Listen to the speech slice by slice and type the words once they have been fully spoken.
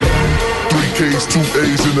K's, 2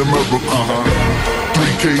 A's in America. 3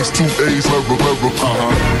 K's, 2 A's, America.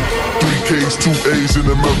 3 K's, 2 A's in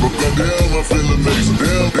America. Damn, I feel amazing.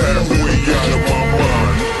 Damn, halfway out of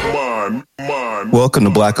my mind. Welcome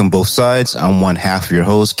to Black on Both Sides. I'm one half of your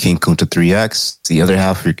host, King Kunta 3X. The other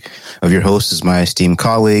half of your host is my esteemed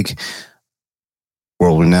colleague,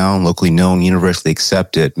 world-renowned, locally known, universally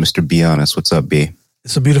accepted, Mr. Be Honest. What's up, B?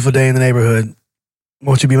 It's a beautiful day in the neighborhood.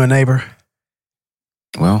 Won't you be my neighbor?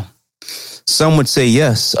 Well, some would say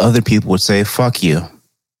yes. Other people would say, fuck you.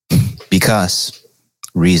 Because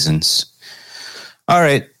reasons. All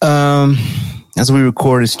right. As we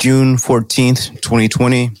record, it's June 14th,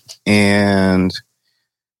 2020. And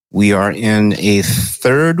we are in a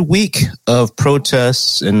third week of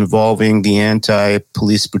protests involving the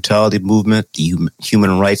anti-police brutality movement, the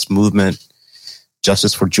human rights movement,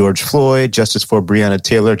 justice for George Floyd, justice for Breonna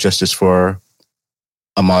Taylor, justice for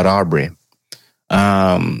Ahmaud Arbery.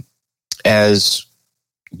 As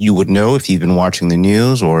you would know if you've been watching the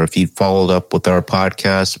news or if you followed up with our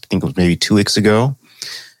podcast, I think it was maybe 2 weeks ago,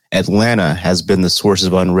 Atlanta has been the source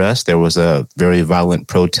of unrest. There was a very violent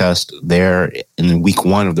protest there in week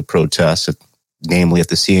one of the protest, namely at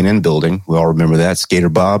the CNN building. We all remember that, Skater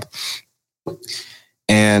Bob.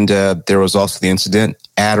 And there was also the incident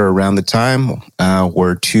at or around the time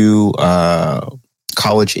where two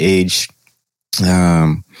college-age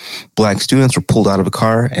black students were pulled out of a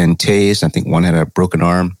car and tased. I think one had a broken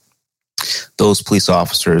arm. Those police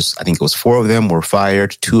officers, I think it was 4 of them, were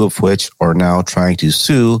fired, 2 of which are now trying to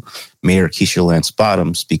sue Mayor Keisha Lance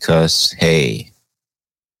Bottoms because, hey,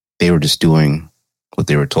 they were just doing what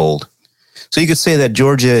they were told. So you could say that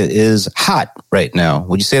Georgia is hot right now.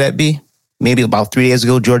 Would you say that, B? Maybe about 3 days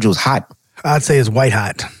ago, Georgia was hot. I'd say it's white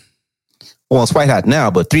hot. Well, it's white hot now,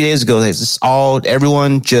 but 3 days ago, it's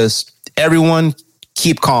just everyone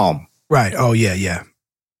keep calm. Right. Oh, yeah.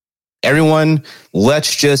 Everyone,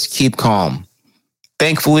 let's just keep calm.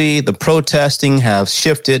 Thankfully, the protesting has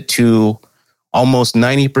shifted to almost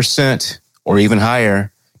 90% or even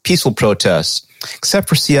higher peaceful protests, except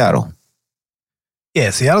for Seattle. Yeah,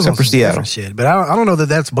 Seattle's on some different shit. But I don't know that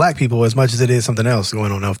that's black people as much as it is something else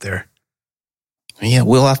going on out there. Yeah,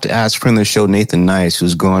 we'll have to ask friend of the show, Nathan Nice,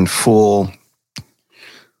 who's gone full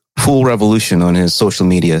revolution on his social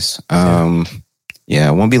medias. Yeah,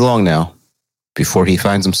 it won't be long now before he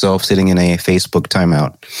finds himself sitting in a Facebook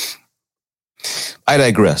timeout. I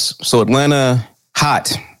digress. So Atlanta,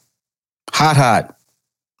 hot.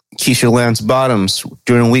 Keisha Lance Bottoms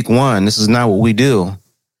during week 1. This is not what we do.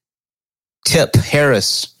 Tip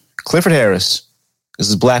Harris, Clifford Harris. This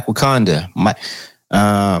is Black Wakanda.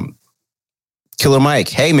 Killer Mike.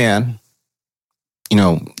 Hey, man.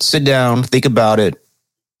 Sit down, think about it.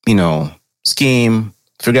 Scheme,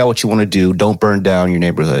 figure out what you want to do. Don't burn down your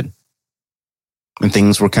neighborhood. And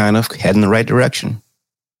things were kind of heading the right direction.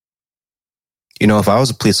 If I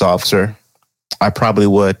was a police officer, I probably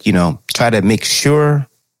would, try to make sure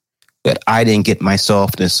that I didn't get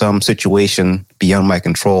myself into some situation beyond my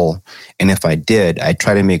control. And if I did, I'd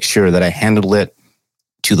try to make sure that I handled it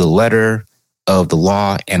to the letter of the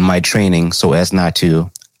law and my training so as not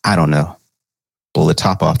to, I don't know, blow the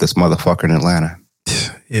top off this motherfucker in Atlanta.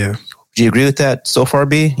 Yeah. Do you agree with that so far,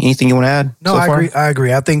 B? Anything you want to add? No, I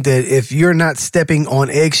agree. I think that if you're not stepping on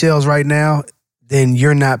eggshells right now, then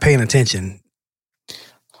you're not paying attention.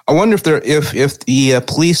 I wonder if the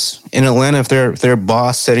police in Atlanta, if their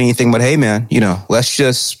boss said anything but, hey man, let's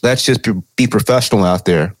just be professional out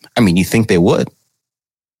there. I mean, you think they would?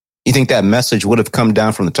 You think that message would have come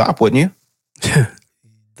down from the top, wouldn't you?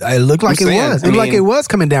 It looked like it was. It looked like it was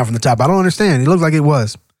coming down from the top. I don't understand. It looked like it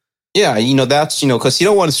was. Yeah, that's, because you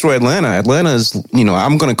don't want to destroy Atlanta. Atlanta is,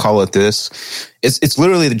 I'm going to call it this. It's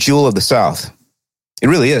literally the jewel of the South. It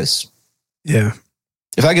really is. Yeah.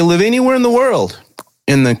 If I could live anywhere in the world,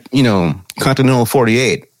 in the, continental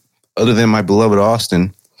 48, other than my beloved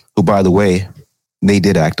Austin, who, by the way, they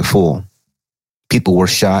did act a fool. People were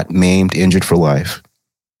shot, maimed, injured for life.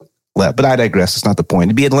 But I digress. It's not the point.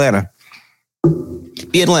 It'd be Atlanta.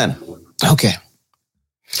 Okay.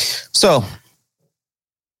 So,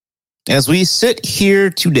 as we sit here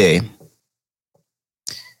today,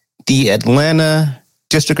 the Atlanta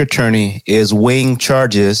District Attorney is weighing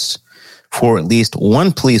charges for at least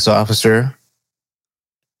one police officer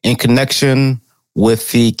in connection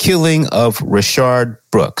with the killing of Rayshard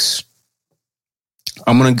Brooks.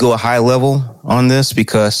 I'm going to go a high level on this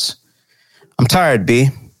because I'm tired, B.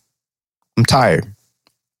 I'm tired.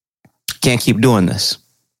 Can't keep doing this.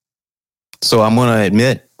 So I'm going to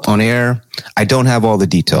admit on air, I don't have all the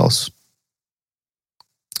details.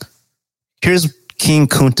 Here's King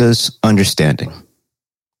Kunta's understanding.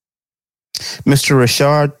 Mr.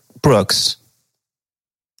 Rayshard Brooks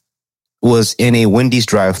was in a Wendy's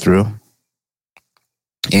drive-thru,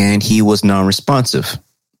 and he was non-responsive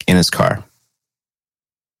in his car.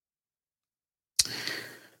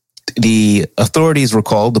 The authorities were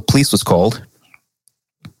called, the police was called,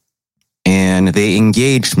 and they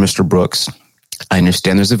engaged Mr. Brooks. I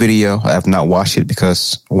understand there's a video. I have not watched it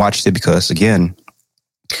because, again,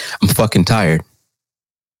 I'm fucking tired.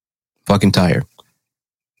 Fucking tired.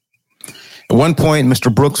 At one point,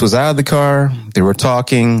 Mr. Brooks was out of the car. They were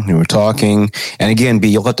talking. And again, B,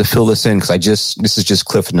 you'll have to fill this in because this is just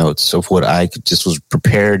cliff notes of what I just was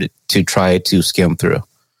prepared to try to skim through.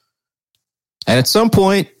 And at some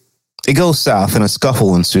point, it goes south and a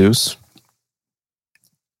scuffle ensues.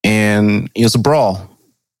 And it was a brawl.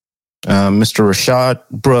 Mr. Rayshard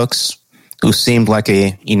Brooks, who seemed like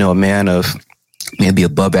a man of maybe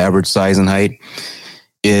above average size and height,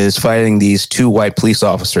 is fighting these two white police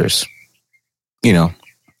officers.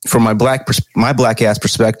 From my black ass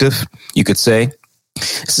perspective, you could say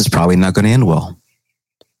this is probably not going to end well.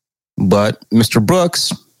 But Mr.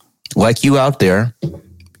 Brooks, like you out there,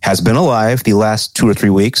 has been alive the last 2 or 3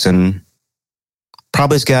 weeks and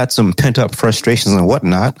probably has got some pent up frustrations and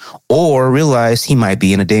whatnot, or realized he might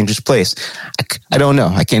be in a dangerous place. I don't know.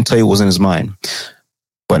 I can't tell you what was in his mind.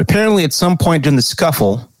 But apparently at some point during the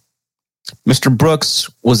scuffle, Mr. Brooks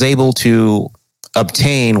was able to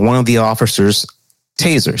obtain one of the officers'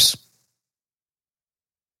 tasers.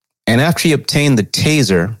 And after he obtained the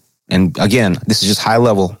taser, and again, this is just high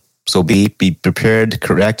level, so be prepared to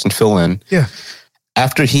correct and fill in. Yeah.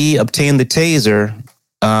 After he obtained the taser,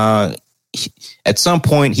 at some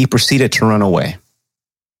point he proceeded to run away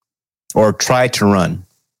or tried to run.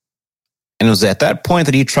 And it was at that point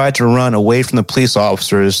that he tried to run away from the police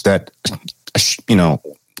officers that,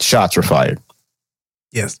 shots were fired.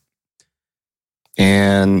 Yes.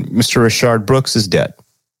 And Mr. Rayshard Brooks is dead.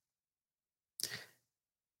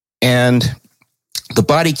 And the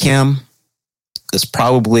body cam is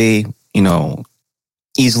probably,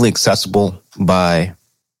 easily accessible by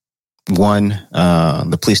one,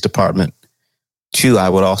 the police department. 2, I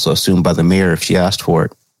would also assume by the mayor if she asked for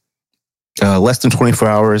it. Less than 24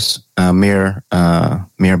 hours, Mayor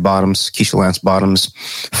Bottoms, Keisha Lance Bottoms,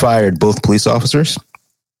 fired both police officers.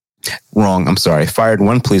 Wrong, I'm sorry. Fired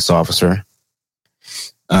one police officer.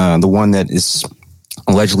 The one that is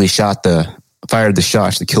allegedly fired the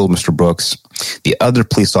shot that killed Mr. Brooks. The other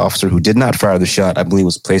police officer who did not fire the shot, I believe,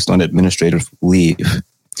 was placed on administrative leave.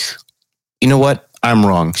 You know what? I'm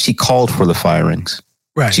wrong. She called for the firings.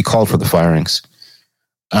 Right. She called for the firings.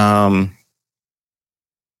 And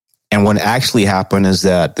what actually happened is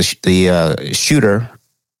that the shooter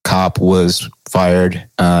cop was fired,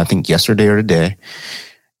 I think yesterday or today.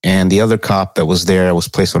 And the other cop that was there was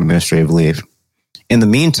placed on administrative leave. In the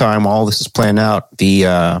meantime, while all this is playing out,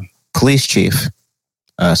 the police chief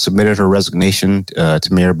submitted her resignation to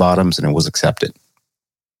Mayor Bottoms, and it was accepted.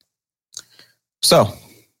 So,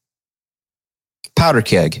 powder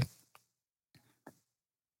keg.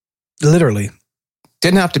 Literally.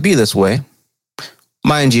 Didn't have to be this way.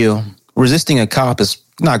 Mind you, resisting a cop is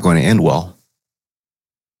not going to end well.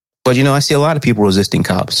 But, I see a lot of people resisting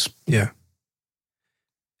cops. Yeah.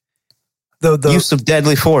 The use of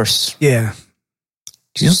deadly force. Yeah.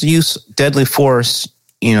 Just use deadly force,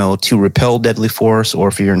 to repel deadly force or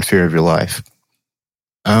if you're in fear of your life.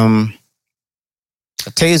 A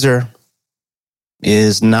taser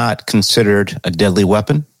is not considered a deadly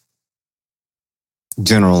weapon,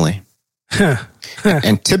 generally.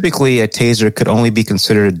 And typically, a taser could only be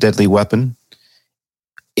considered a deadly weapon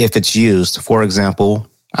if it's used, for example,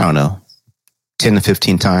 10 to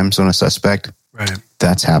 15 times on a suspect. Right.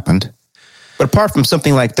 That's happened. But apart from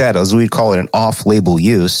something like that, as we'd call it an off-label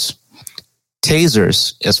use,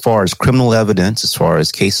 tasers, as far as criminal evidence, as far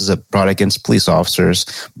as cases brought against police officers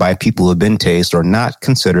by people who have been tased, are not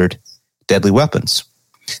considered deadly weapons.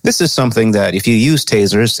 This is something that if you use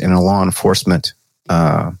tasers in a law enforcement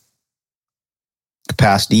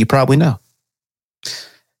capacity, you probably know.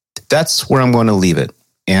 That's where I'm going to leave it.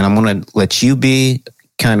 And I'm going to let you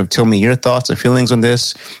kind of tell me your thoughts and feelings on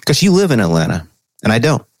this, because you live in Atlanta and I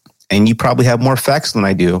don't. And you probably have more facts than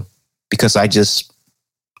I do because I'm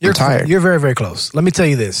tired. You're very, very close. Let me tell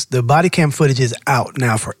you this. The body cam footage is out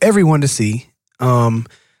now for everyone to see. Google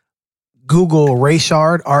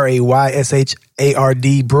Rayshard,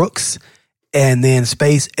 Rayshard Brooks, and then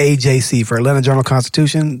space AJC for Atlanta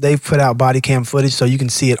Journal-Constitution. They've put out body cam footage so you can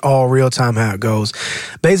see it all real time how it goes.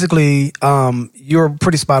 Basically, you're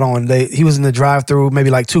pretty spot on. He was in the drive-thru,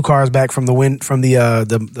 maybe like 2 cars back from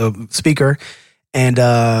the speaker. And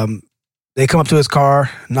they come up to his car,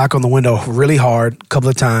 knock on the window really hard a couple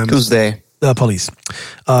of times. Who's they? The police.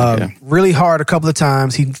 Okay. Really hard a couple of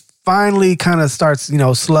times. He finally kind of starts,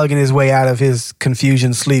 slugging his way out of his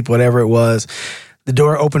confusion, sleep, whatever it was. The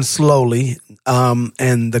door opens slowly,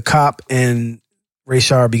 and the cop and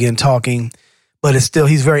Rayshard begin talking, but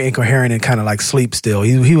he's very incoherent and kind of like sleep still.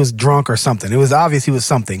 He was drunk or something. It was obvious he was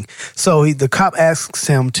something. So the cop asks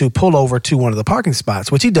him to pull over to one of the parking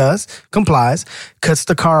spots, which he does, complies, cuts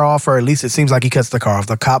the car off, or at least it seems like he cuts the car off.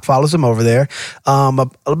 The cop follows him over there.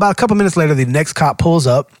 About a couple minutes later, the next cop pulls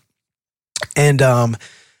up, and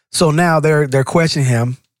so now they're questioning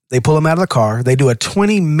him. They pull him out of the car. They do a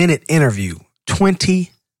 20-minute interview.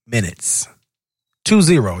 20 minutes.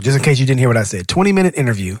 20, just in case you didn't hear what I said. 20-minute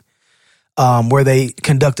interview. Where they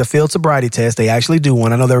conduct a field sobriety test. They actually do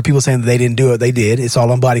one. I know there were people saying that they didn't do it. They did. It's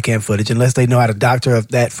all on body cam footage. Unless they know how to doctor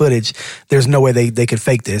that footage, there's no way they could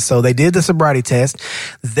fake this. So they did the sobriety test.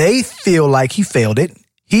 They feel like he failed it.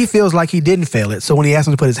 He feels like he didn't fail it. So when he asks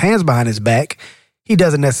him to put his hands behind his back, he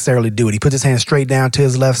doesn't necessarily do it. He puts his hands straight down to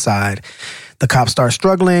his left side. The cops start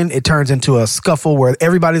struggling. It turns into a scuffle where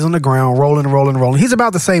everybody's on the ground, rolling. He's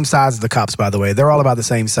about the same size as the cops, by the way. They're all about the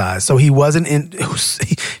same size. So he wasn't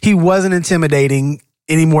intimidating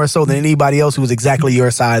any more so than anybody else who was exactly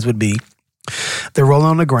your size would be. They're rolling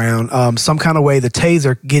on the ground. Some kind of way the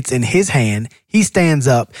taser gets in his hand. He stands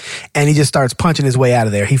up and he just starts punching his way out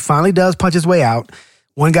of there. He finally does punch his way out.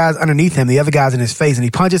 One guy's underneath him, the other guy's in his face, and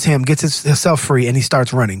he punches him, gets himself free, and he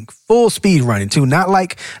starts running. Full speed running, too. Not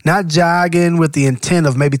jogging with the intent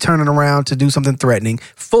of maybe turning around to do something threatening.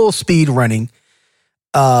 Full speed running.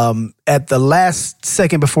 At the last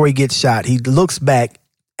second before he gets shot, he looks back,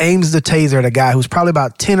 aims the taser at a guy who's probably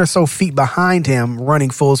about 10 or so feet behind him, running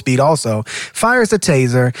full speed also, fires the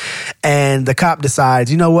taser, and the cop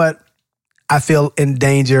decides, you know what? I feel in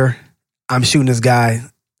danger. I'm shooting this guy.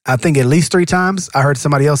 I think at least 3 times. I heard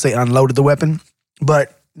somebody else say unloaded the weapon.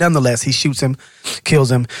 But nonetheless, he shoots him,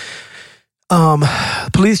 kills him.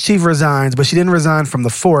 Police chief resigns, but she didn't resign from the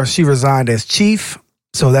force. She resigned as chief.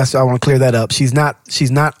 So I want to clear that up. She's not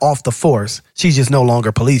off the force. She's just no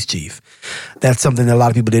longer police chief. That's something that a lot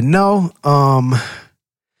of people didn't know. The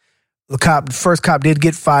first cop did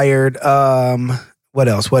get fired. What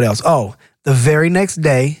else? Oh, the very next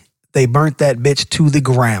day, they burnt that bitch to the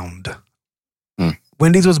ground.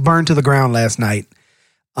 Wendy's was burned to the ground last night.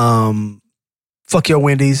 Fuck your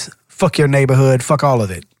Wendy's. Fuck your neighborhood. Fuck all of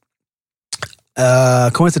it.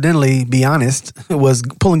 Coincidentally, be honest, was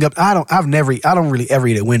pulling up. I don't really ever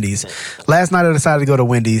eat at Wendy's. Last night I decided to go to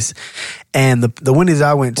Wendy's, and the Wendy's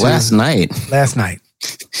I went to last night.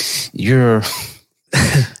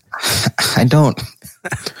 I don't.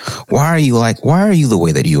 Why are you the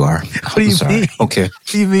way that you are? What do you mean? Okay. What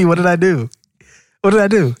do you mean? What did I do?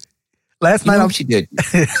 Last night she did.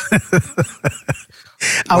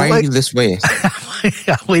 Why are you this way?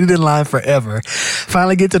 I waited in line forever.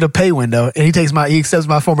 Finally get to the pay window, and he accepts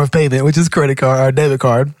my form of payment, which is credit card or debit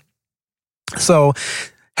card. So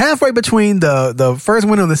halfway between the first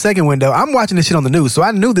window and the second window, I'm watching this shit on the news. So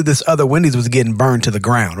I knew that this other Wendy's was getting burned to the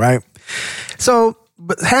ground, right? So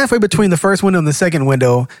but halfway between the first window and the second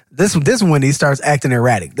window, this Wendy's starts acting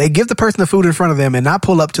erratic. They give the person the food in front of them, and I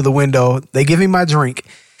pull up to the window. They give me my drink.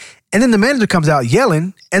 And then the manager comes out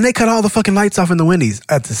yelling, and they cut all the fucking lights off in the Wendy's,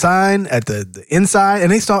 at the sign, at the inside,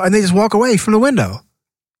 and they just walk away from the window.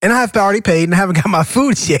 And I have already paid and I haven't got my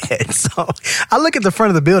food yet. So I look at the front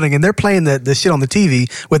of the building and they're playing the shit on the TV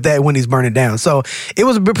with that Wendy's burning down. So it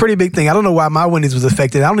was a pretty big thing. I don't know why my Wendy's was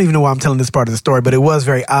affected. I don't even know why I'm telling this part of the story, but it was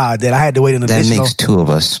very odd that I had to wait an additional. That makes 2 of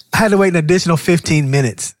us. I had to wait an additional 15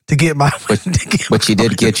 minutes to get my. But you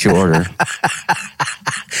did get your order.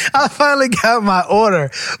 I finally got my order,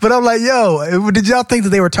 but I'm like, yo, did y'all think that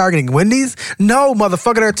they were targeting Wendy's? No,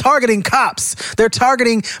 motherfucker, they're targeting cops. They're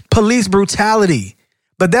targeting police brutality.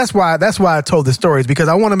 But that's why I told the stories, because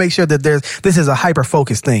I want to make sure that this is a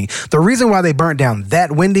hyper-focused thing. The reason why they burnt down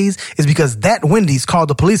that Wendy's is because that Wendy's called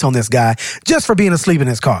the police on this guy just for being asleep in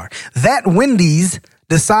his car. That Wendy's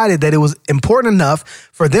decided that it was important enough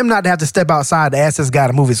for them not to have to step outside to ask this guy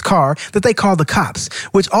to move his car that they called the cops,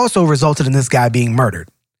 which also resulted in this guy being murdered.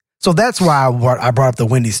 So that's why I brought up the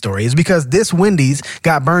Wendy's story, is because this Wendy's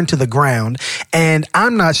got burned to the ground, and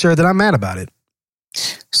I'm not sure that I'm mad about it.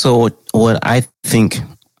 So what I think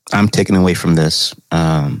I'm taking away from this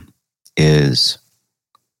is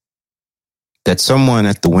that someone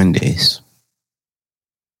at the Wendy's,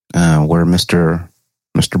 where Mr.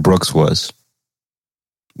 Brooks was,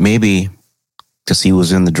 maybe because he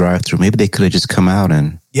was in the drive-thru, maybe they could have just come out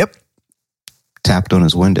and tapped on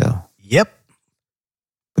his window. Yep.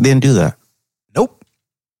 But they didn't do that. Nope.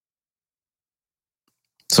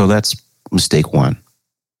 So that's mistake one.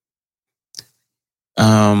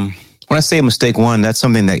 When I say mistake one, that's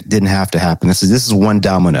something that didn't have to happen. This is one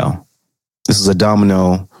domino. This is a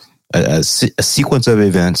domino, a sequence of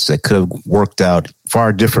events that could have worked out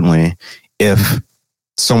far differently if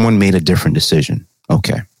someone made a different decision.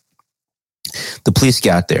 Okay. The police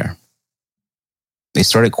got there. They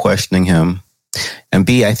started questioning him. And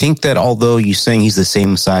B, I think that although you're saying he's the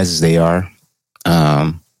same size as they are,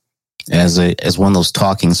 as one of those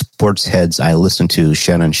talking sports heads I listen to,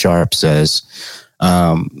 Shannon Sharp says,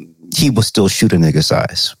 he was still shoot a nigga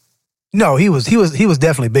size. No, he was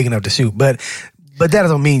definitely big enough to shoot, but that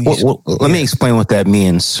doesn't mean. Let me explain what that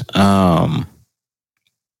means. I'm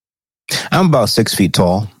about 6 feet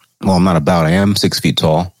tall. Well, I'm not about. I am 6 feet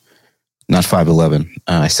tall, not 5'11".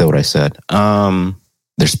 I said what I said.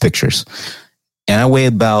 There's pictures, and I weigh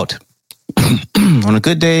about on a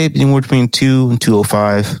good day anywhere between 2 and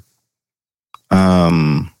 205.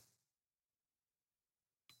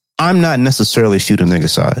 I'm not necessarily shooting nigga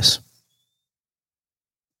size.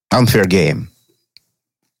 I'm fair game.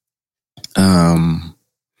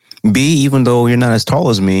 B, even though you're not as tall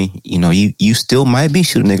as me, you still might be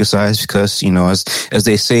shooting nigga size because, as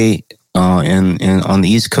they say on the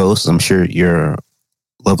East Coast, I'm sure your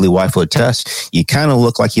lovely wife would attest, you kind of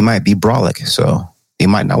look like you might be brolic, so they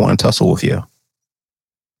might not want to tussle with you.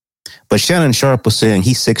 But Shannon Sharp was saying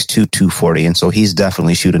he's 6'2", 240, and so he's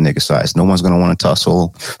definitely shooting nigga size. No one's going to want to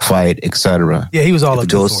tussle, fight, etc. Yeah, he was all of 240. If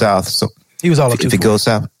it goes south, so he was all of 240. If it goes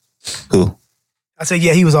south, who? I said,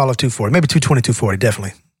 yeah, he was all of 240, maybe 220, 240,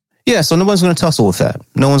 definitely. Yeah, so no one's going to tussle with that.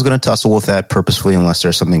 No one's going to tussle with that purposefully unless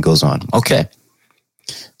there's something goes on. Okay.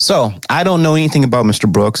 So I don't know anything about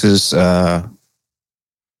Mr. Brooks's, what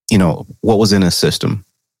was in his system.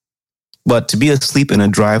 But to be asleep in a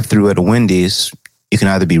drive-thru at a Wendy's, you can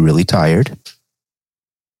either be really tired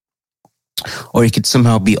or you could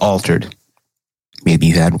somehow be altered. Maybe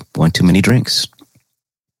you had one too many drinks.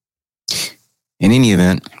 In any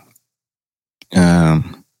event,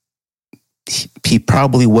 he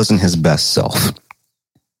probably wasn't his best self.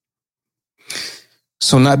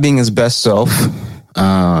 So not being his best self,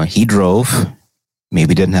 he drove.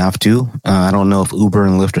 Maybe didn't have to. I don't know if Uber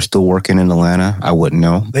and Lyft are still working in Atlanta. I wouldn't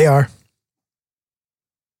know. They are.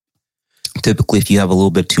 Typically, if you have a little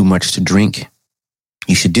bit too much to drink,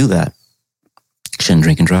 you should do that. You shouldn't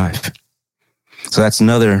drink and drive. So that's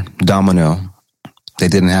another domino. They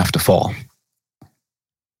didn't have to fall.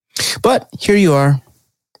 But here you are,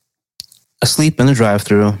 asleep in the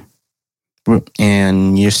drive-thru,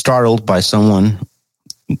 and you're startled by someone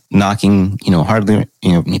knocking, hardly,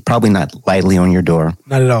 probably not lightly on your door.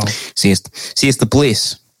 Not at all. See, it's the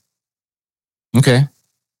police. Okay.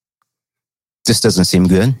 This doesn't seem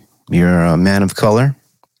good. You're a man of color,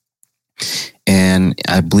 and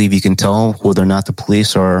I believe you can tell whether or not the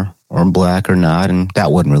police are black or not, and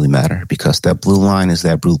that wouldn't really matter because that blue line is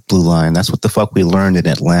that blue line. That's what the fuck we learned in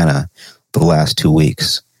Atlanta the last 2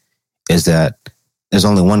 weeks, is that there's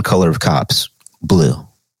only one color of cops, blue.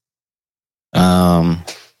 I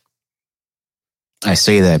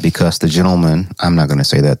say that because the gentleman, I'm not going to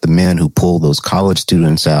say that, the men who pulled those college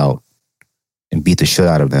students out and beat the shit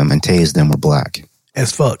out of them and tased them were black.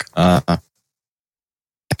 As fuck.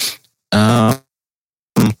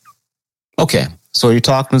 Okay, so you're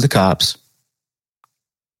talking to the cops.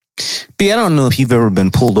 B, I don't know if you've ever been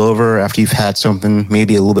pulled over after you've had something,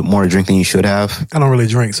 maybe a little bit more to drink than you should have. I don't really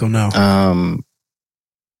drink, so no.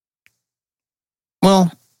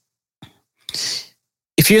 Well,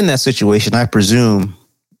 if you're in that situation, I presume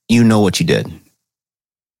you know what you did.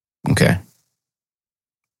 Okay.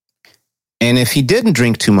 And if he didn't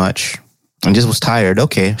drink too much and just was tired,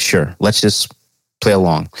 okay, sure, let's just play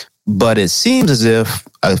along. But it seems as if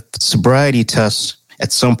a sobriety test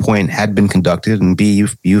at some point had been conducted, and B,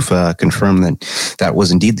 you've confirmed that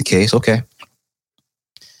was indeed the case. Okay.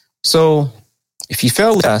 So if you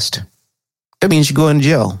fail the test, that means you go into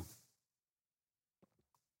jail.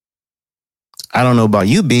 I don't know about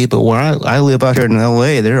you, B, but where I live out here in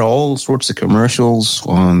LA, there are all sorts of commercials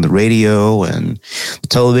on the radio and the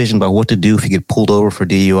television about what to do if you get pulled over for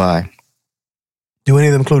DUI. Do any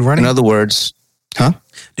of them include running? In other words, huh?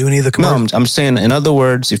 Do any of the commercials? No, I'm saying, in other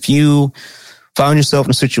words, if you found yourself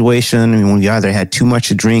in a situation when you either had too much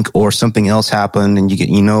to drink or something else happened and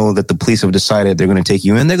you know that the police have decided they're going to take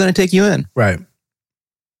you in, they're going to take you in. Right.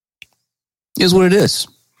 Here's what it is.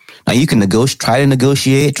 Now, you can try to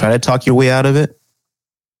negotiate, try to talk your way out of it.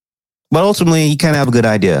 But ultimately, you kind of have a good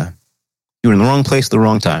idea. You're in the wrong place at the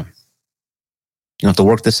wrong time. You have to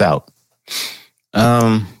work this out.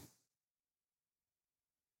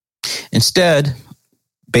 Instead,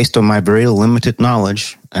 based on my very limited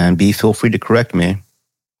knowledge, and B, feel free to correct me,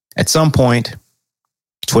 at some point,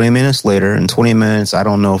 20 minutes later, in 20 minutes, I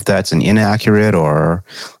don't know if that's an inaccurate or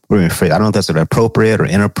I don't know if that's an appropriate or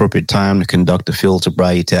inappropriate time to conduct a field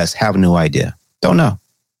sobriety test. Have no idea. Don't know.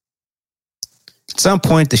 At some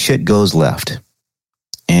point, the shit goes left.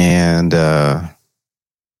 And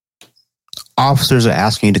officers are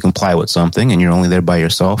asking you to comply with something, and you're only there by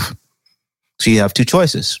yourself. So you have two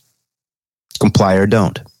choices. Comply or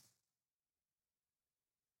don't.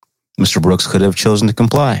 Mr. Brooks could have chosen to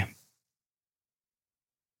comply,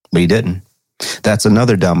 but he didn't. That's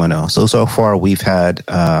another domino. So far we've had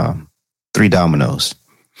 3 dominoes.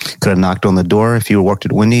 Could have knocked on the door if you worked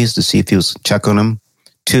at Wendy's to see if he was checking them.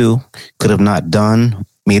 2, could have not done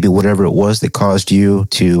maybe whatever it was that caused you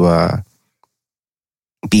to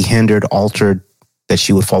be hindered, altered, that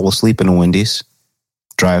she would fall asleep in a Wendy's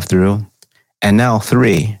drive-through. And now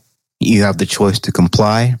 3, you have the choice to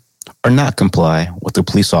comply or not comply with the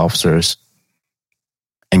police officers.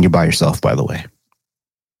 And you're by yourself, by the way.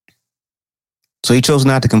 So he chose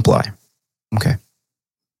not to comply. Okay.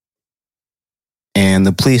 And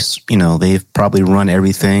the police, they've probably run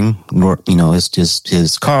everything, it's just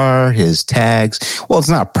his car, his tags. Well, it's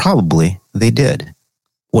not probably. They did.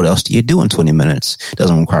 What else do you do in 20 minutes? It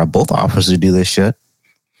doesn't require both officers to do this shit.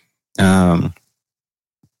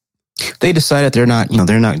 They decided they're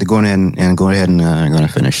going in and go ahead and going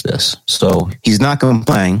to finish this. So he's not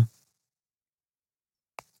complying.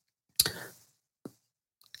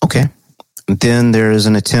 Okay. Then there is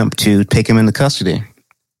an attempt to take him into custody.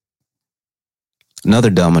 Another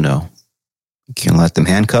domino. You can let them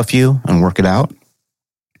handcuff you and work it out.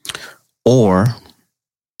 Or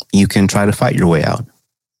you can try to fight your way out.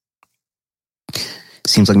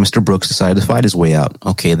 Seems like Mr. Brooks decided to fight his way out.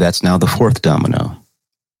 Okay, that's now the 4th domino.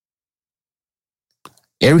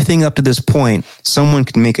 Everything up to this point, someone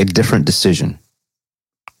could make a different decision.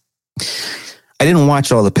 I didn't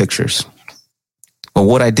watch all the pictures. But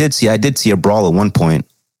what I did see a brawl at one point.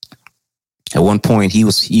 At one point,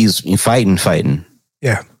 he's fighting.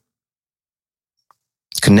 Yeah.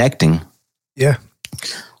 Connecting. Yeah.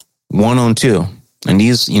 1-on-2.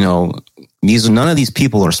 And none of these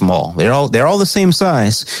people are small. They're all the same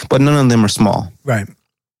size, but none of them are small. Right.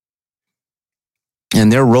 And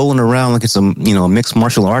they're rolling around like it's a mixed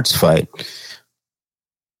martial arts fight.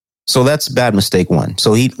 So that's bad mistake 1.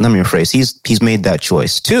 So let me rephrase. He's made that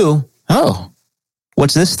choice. 2,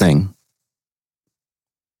 what's this thing?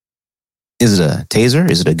 Is it a taser?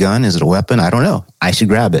 Is it a gun? Is it a weapon? I don't know. I should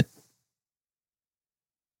grab it.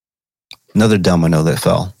 Another domino that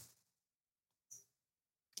fell.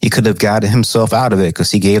 He could have gotten himself out of it because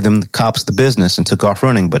he gave the cops the business and took off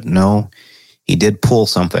running. But no, he did pull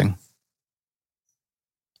something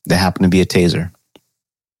that happened to be a taser.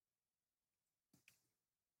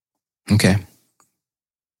 Okay.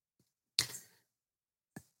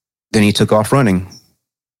 Then he took off running.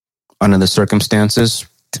 Under the circumstances,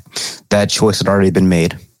 that choice had already been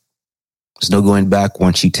made. There's no going back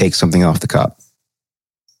once you take something off the cop.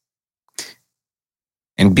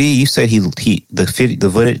 And B, you said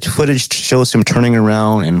the footage shows him turning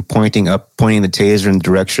around and pointing the taser in the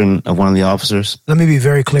direction of one of the officers. Let me be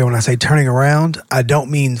very clear. When I say turning around, I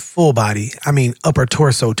don't mean full body. I mean upper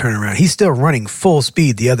torso turn around. He's still running full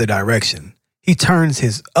speed the other direction. He turns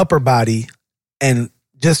his upper body and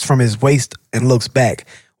just from his waist and looks back.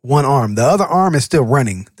 One arm. The other arm is still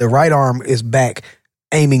running. The right arm is back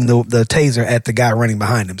aiming the taser at the guy running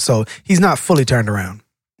behind him. So he's not fully turned around.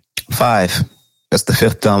 5. That's the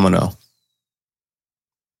 5th domino.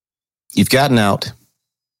 You've gotten out.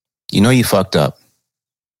 You know you fucked up.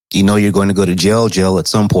 You know you're going to go to jail at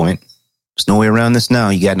some point. There's no way around this now.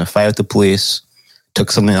 You got in a fight with the police,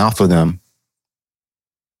 took something off of them.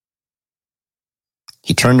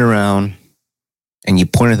 He turned around and you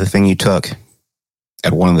pointed the thing you took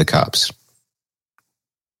at one of the cops.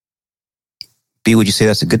 B, would you say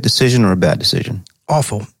that's a good decision or a bad decision?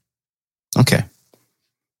 Awful. Okay.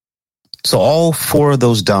 So all 4 of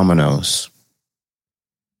those dominoes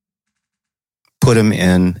put him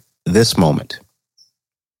in this moment.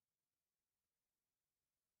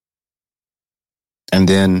 And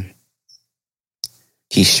then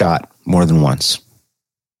he's shot more than once.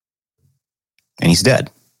 And he's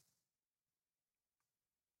dead.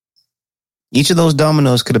 Each of those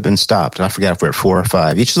dominoes could have been stopped. I forgot if we're at 4 or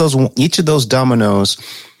 5. Each of those dominoes,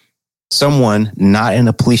 someone not in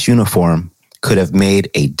a police uniform could have made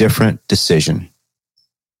a different decision.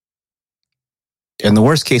 And the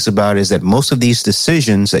worst case about it is that most of these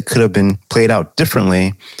decisions that could have been played out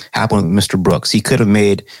differently happened with Mr. Brooks. He could have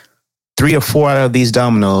made 3 or 4 out of these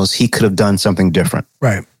dominoes. He could have done something different.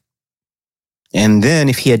 Right. And then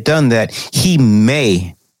if he had done that, he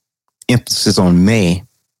may, emphasis on may,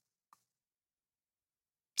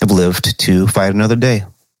 have lived to fight another day.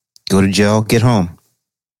 Go to jail, get home.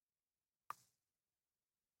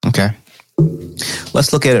 Okay.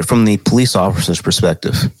 Let's look at it from the police officer's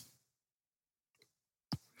perspective.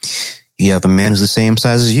 You have a man who's the same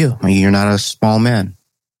size as you. You're not a small man.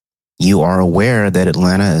 You are aware that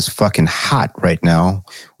Atlanta is fucking hot right now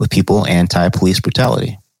with people anti-police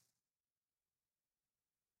brutality.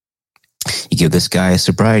 You give this guy a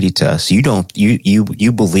sobriety test. You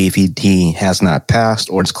believe he has not passed,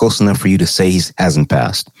 or it's close enough for you to say he hasn't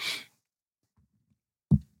passed.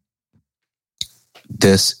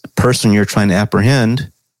 This person you're trying to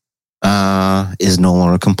apprehend is no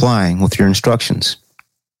longer complying with your instructions.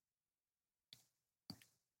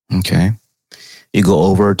 Okay. You go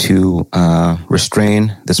over to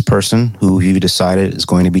restrain this person who you decided is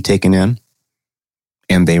going to be taken in,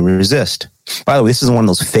 and they resist. By the way, this isn't one of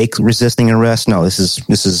those fake resisting arrests. No, this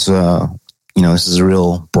is a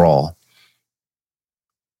real brawl.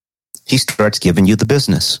 He starts giving you the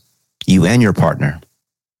business, you and your partner.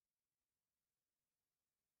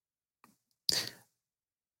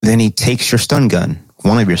 Then he takes your stun gun,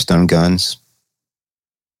 one of your stun guns,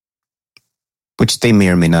 which they may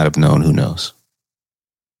or may not have known, who knows.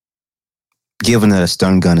 Given that a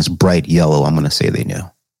stun gun is bright yellow, I'm going to say they knew.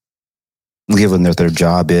 Given that their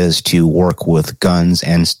job is to work with guns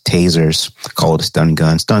and tasers, call it a stun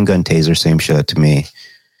gun. Stun gun, taser, same shit to me.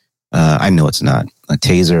 I know it's not. A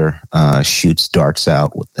taser shoots darts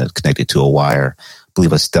out that's connected to a wire. I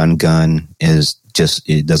believe a stun gun is just,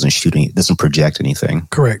 it doesn't shoot any, it doesn't project anything.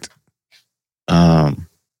 Correct.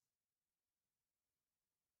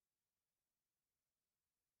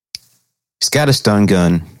 He's got a stun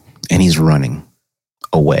gun and he's running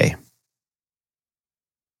away.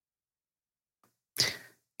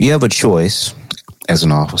 You have a choice as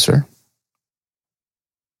an officer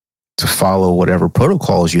to follow whatever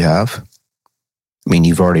protocols you have. I mean,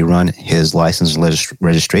 you've already run his license and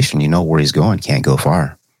registration. You know where he's going. Can't go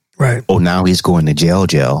far. Right. Oh, now he's going to jail.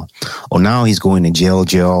 Oh, now he's going to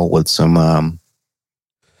jail with some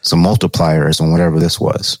multipliers and whatever this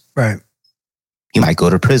was. Right. He might go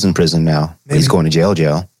to prison now. Maybe. He's going to jail.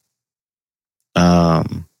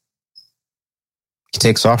 He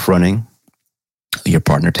takes off running. Your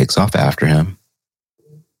partner takes off after him.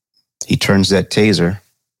 He turns that taser.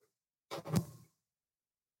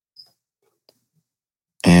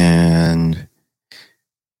 And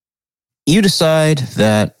you decide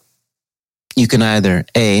that you can either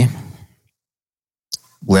A,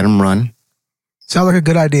 let him run. Sounds like a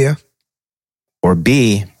good idea. Or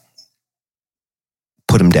B,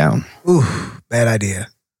 put him down. Ooh, bad idea.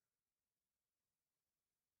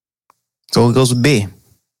 So it goes with B.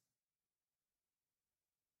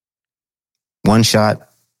 1 shot,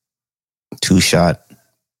 2 shot,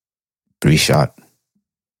 3 shot.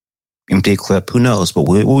 Empty clip, who knows? But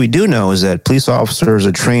what we do know is that police officers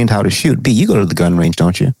are trained how to shoot. B, you go to the gun range,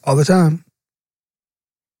 don't you? All the time.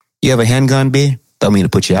 You have a handgun, B? Don't mean to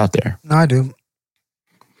put you out there. No, I do.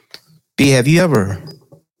 B, have you ever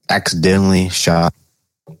accidentally shot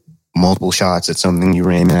multiple shots at something you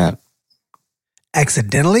were aiming at?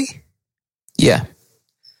 Accidentally? Yeah.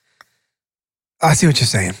 I see what you're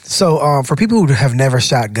saying. So for people who have never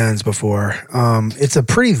shot guns before, it's a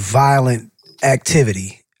pretty violent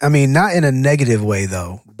activity. I mean, not in a negative way,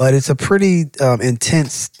 though, but it's a pretty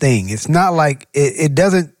intense thing. It's not like it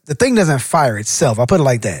doesn't, the thing doesn't fire itself. I'll put it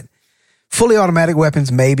like that. Fully automatic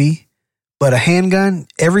weapons, maybe, but a handgun,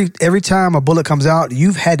 every time a bullet comes out,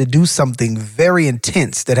 you've had to do something very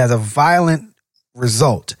intense that has a violent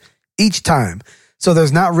result each time. So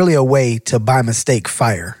there's not really a way to, by mistake,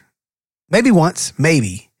 fire. Maybe once,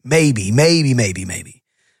 maybe.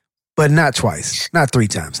 But not twice, not 3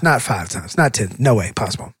 times, not 5 times, not 10. No way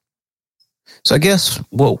possible. So I guess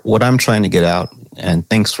what I'm trying to get out, and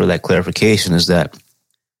thanks for that clarification, is that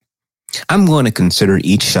I'm going to consider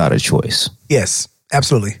each shot a choice. Yes,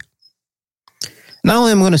 absolutely. Not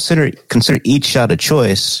only am I going to consider each shot a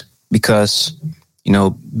choice because,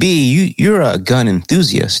 B, you're a gun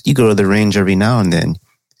enthusiast. You go to the range every now and then.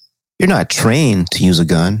 You're not trained to use a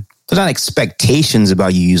gun. There's not expectations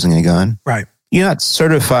about you using a gun. Right. You're not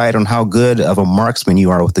certified on how good of a marksman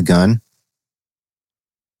you are with the gun.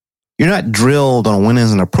 You're not drilled on when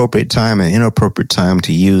is an appropriate time and inappropriate time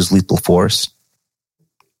to use lethal force.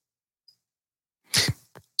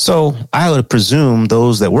 So I would presume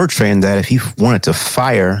those that were trained that if you wanted to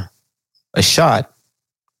fire a shot,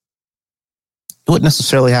 you wouldn't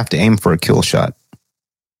necessarily have to aim for a kill shot.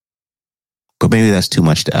 But maybe that's too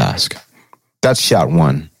much to ask. That's shot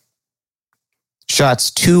 1.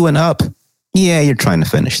 Shots 2 and up, yeah, you're trying to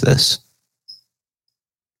finish this.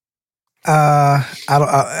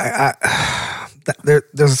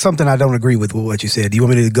 there's something I don't agree with what you said. Do you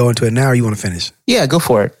want me to go into it now or you want to finish? Yeah, go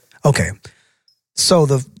for it. Okay. So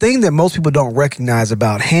the thing that most people don't recognize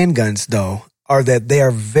about handguns, though, are that they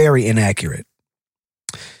are very inaccurate.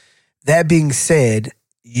 That being said,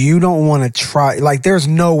 you don't want to try, like, there's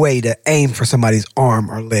no way to aim for somebody's arm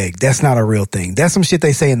or leg. That's not a real thing. That's some shit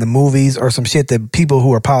they say in the movies or some shit that people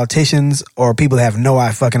who are politicians or people that have no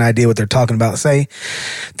fucking idea what they're talking about say.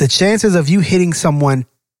 The chances of you hitting someone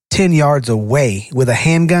 10 yards away with a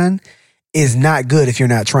handgun is not good if you're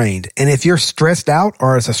not trained. And if you're stressed out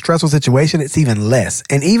or it's a stressful situation, it's even less.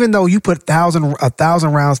 And even though you put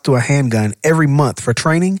 1,000 rounds to a handgun every month for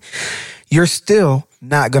training, you're still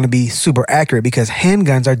not going to be super accurate because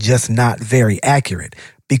handguns are just not very accurate.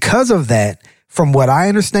 Because of that, from what I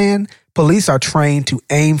understand, police are trained to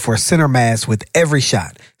aim for center mass with every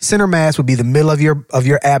shot. Center mass would be the middle of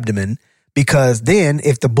your abdomen, because then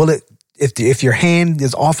if the bullet, if your hand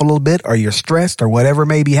is off a little bit or you're stressed or whatever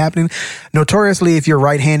may be happening, notoriously, if you're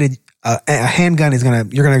right-handed, a handgun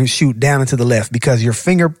you're gonna shoot down and to the left because your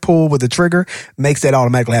finger pull with the trigger makes that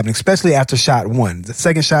automatically happen, especially after shot 1. The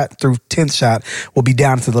second shot through 10th shot will be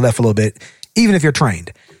down to the left a little bit, even if you're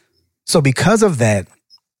trained. So because of that,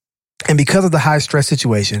 and because of the high stress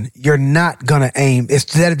situation, you're not gonna aim.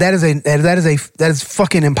 That is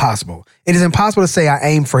fucking impossible. It is impossible to say I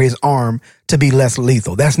aim for his arm to be less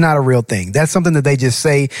lethal. That's not a real thing. That's something that they just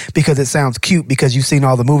say because it sounds cute because you've seen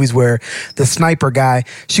all the movies where the sniper guy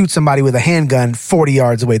shoots somebody with a handgun 40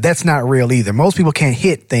 yards away. That's not real either. Most people can't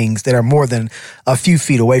hit things that are more than a few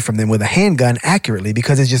feet away from them with a handgun accurately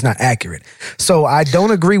because it's just not accurate. So I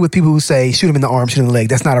don't agree with people who say shoot him in the arm, shoot him in the leg.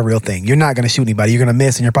 That's not a real thing. You're not going to shoot anybody. You're going to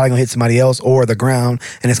miss and you're probably going to hit somebody else or the ground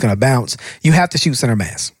and it's going to bounce. You have to shoot center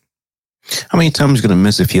mass. How many times are you going to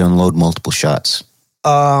miss if you unload multiple shots?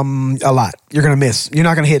 A lot. You're going to miss. You're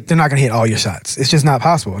not going to hit. They're not going to hit all your shots. It's just not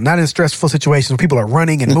possible. Not in stressful situations where people are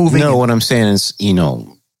running and moving. No, what I'm saying is,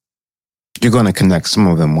 you're going to connect some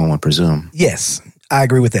of them, one would presume. Yes, I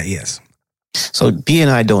agree with that. Yes. So B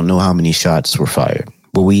and I don't know how many shots were fired,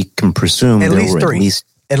 but we can presume at least 3.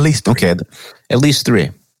 At least 3. Okay, at least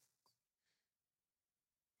 3.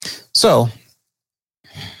 So,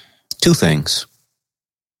 2 things.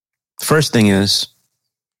 First thing is,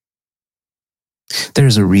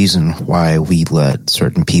 there's a reason why we let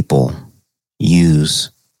certain people use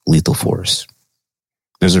lethal force.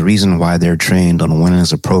 There's a reason why they're trained on when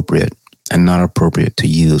is appropriate and not appropriate to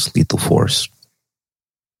use lethal force.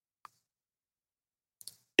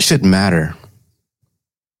 It shouldn't matter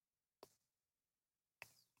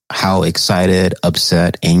how excited,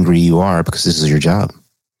 upset, angry you are because this is your job.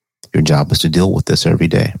 Your job is to deal with this every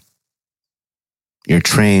day. You're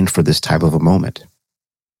trained for this type of a moment.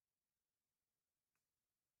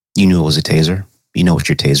 You knew it was a taser. You know what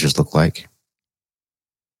your tasers look like.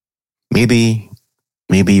 Maybe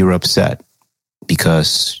you're upset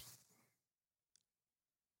because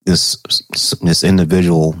this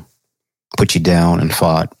individual put you down and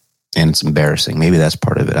fought, and it's embarrassing. Maybe that's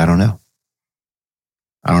part of it. I don't know.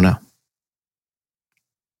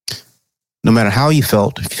 No matter how you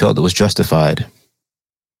felt, if you felt it was justified,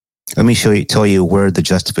 let me tell you where the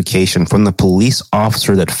justification from the police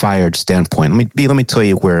officer that fired standpoint. Let me tell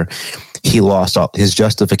you where he lost all his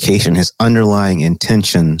justification, his underlying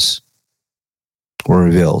intentions were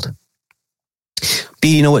revealed.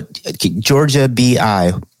 B, you know what? Georgia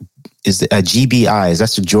BI is GBI.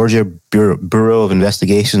 That's the Georgia Bureau of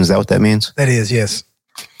Investigation. Is that what that means? That is, yes.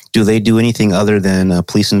 Do they do anything other than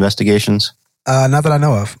police investigations? Not that I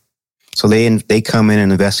know of. So they come in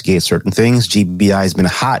and investigate certain things. GBI has been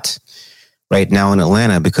hot right now in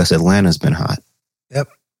Atlanta because Atlanta's been hot. Yep.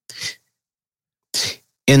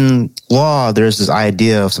 In law, there's this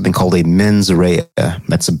idea of something called a mens rea.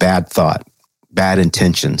 That's a bad thought, bad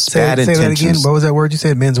intentions. Say that again. What was that word you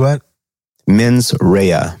said? Mens what? Mens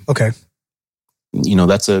rea. Okay.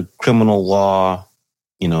 That's a criminal law,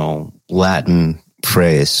 Latin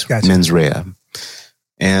phrase. Gotcha. Mens rea.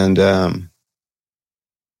 And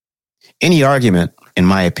any argument, in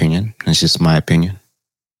my opinion, it's just my opinion,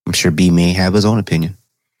 I'm sure B may have his own opinion,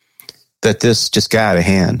 that this just got out of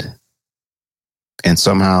hand. And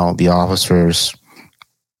somehow the officers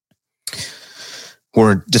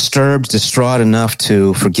were distraught enough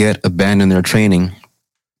to abandon their training.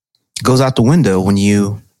 It goes out the window when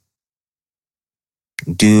you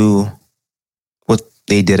do what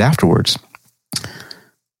they did afterwards.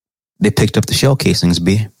 They picked up the shell casings,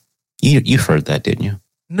 B. You've heard that, didn't you?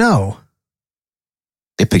 No.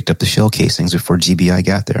 They picked up the shell casings before GBI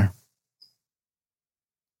got there.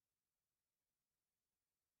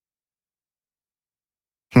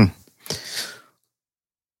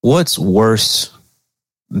 What's worse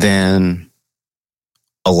than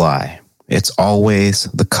a lie. It's always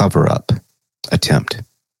the cover-up attempt.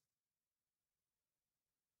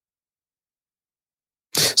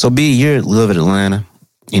 So B, you live in Atlanta.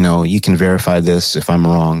 You know, you can verify this if I'm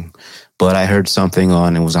wrong, but I heard something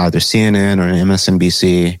on, it was either CNN or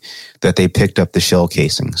MSNBC, that they picked up the shell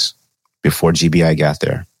casings before GBI got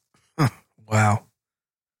there. Huh. Wow.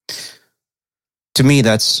 To me,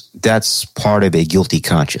 that's part of a guilty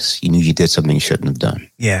conscience. You knew you did something you shouldn't have done.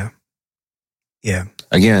 Yeah. Yeah.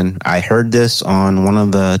 Again, I heard this on one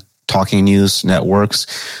of the talking news networks.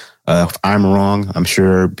 If I'm wrong, I'm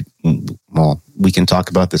sure, well, we can talk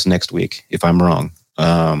about this next week if I'm wrong.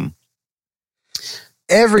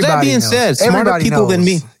 Everybody that being knows. said, smarter people than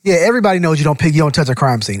me. Yeah, everybody knows you don't touch a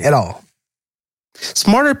crime scene at all.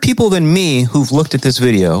 Smarter people than me who've looked at this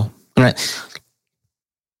video. Right?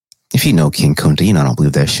 If you know King Kunta, you know I don't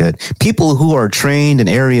believe that shit. People who are trained in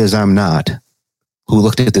areas I'm not, who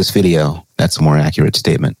looked at this video, that's a more accurate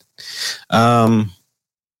statement, don't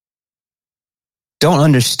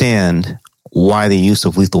understand why the use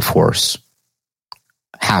of lethal force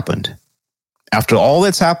happened. After all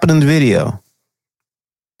that's happened in the video,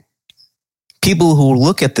 people who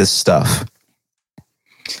look at this stuff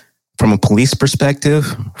from a police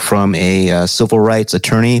perspective, from a civil rights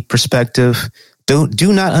attorney perspective,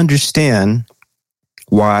 do not understand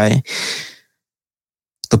why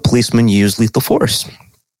the policeman used lethal force.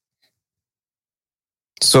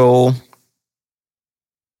 So,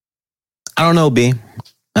 I don't know, B.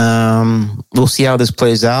 We'll see how this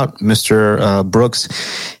plays out. Mr. Brooks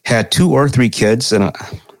had 2 or 3 kids,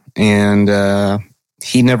 and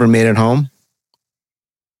he never made it home.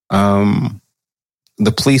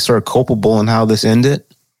 The police are culpable in how this ended.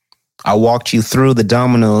 I walked you through the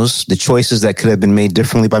dominoes, the choices that could have been made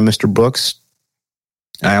differently by Mr. Brooks.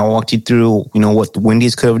 I walked you through, what the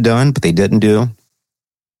Wendy's could have done, but they didn't do.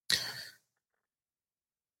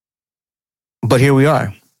 But here we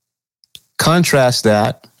are. Contrast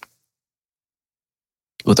that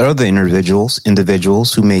with other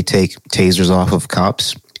individuals who may take tasers off of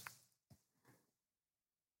cops,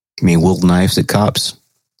 may wield knives at cops,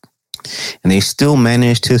 and they still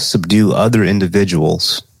manage to subdue other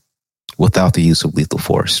individuals without the use of lethal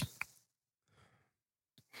force.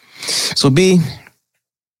 So B,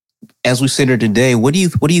 as we sit here today, what do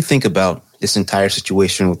you think about this entire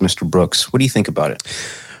situation with Mr. Brooks? What do you think about it?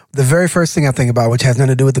 The very first thing I think about, which has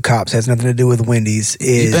nothing to do with the cops, has nothing to do with Wendy's,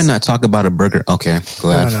 is... You better not talk about a burger. Okay,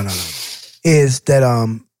 glad. No. Is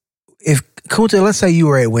that if Kunta, let's say you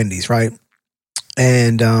were at Wendy's, right?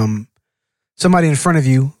 And somebody in front of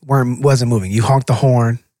you wasn't moving. You honked the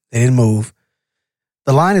horn. They didn't move.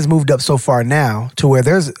 The line has moved up so far now to where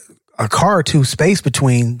there's a car or two space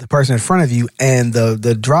between the person in front of you and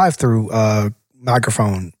the drive-through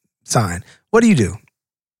microphone sign. What do you do?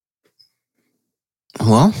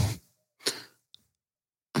 Well,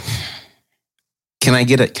 can I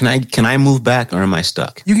get it? Can I move back, or am I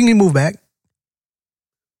stuck? You can move back.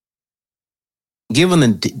 Given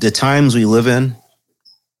the times we live in,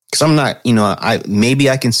 because I'm not, maybe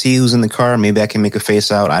I can see who's in the car. Maybe I can make a face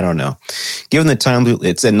out. I don't know. Given the time,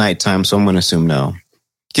 it's at nighttime, so I'm going to assume no.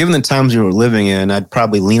 Given the times we were living in, I'd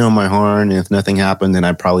probably lean on my horn. And if nothing happened, then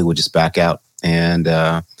I probably would just back out. And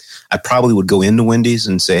I probably would go into Wendy's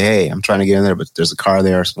and say, "Hey, I'm trying to get in there, but there's a car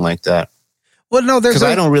there," or something like that. Well, no, because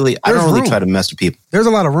I don't really try to mess with people. There's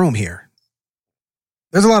a lot of room here.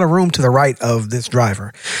 There's a lot of room to the right of this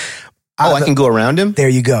driver. I can go around him? There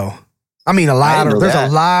you go. I mean, there's a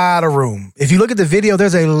lot of room. If you look at the video,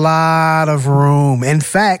 there's a lot of room. In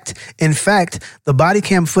fact, the body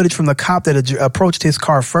cam footage from the cop that approached his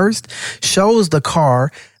car first shows the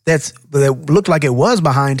car that looked like it was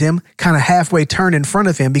behind him, kind of halfway turned in front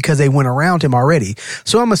of him because they went around him already.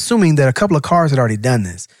 So I'm assuming that a couple of cars had already done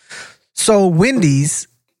this. So Wendy's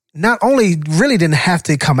not only really didn't have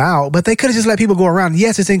to come out, but they could have just let people go around.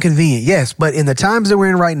 Yes, it's inconvenient. Yes, but in the times that we're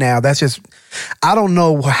in right now, I don't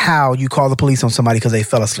know how you call the police on somebody because they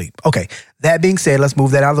fell asleep. Okay, that being said, let's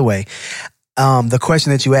move that out of the way. The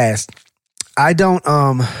question that you asked, I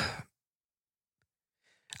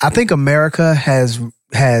think America has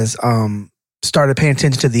started paying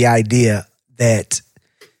attention to the idea that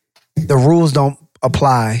the rules don't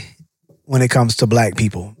apply when it comes to black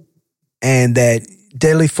people, and that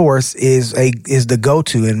deadly force is the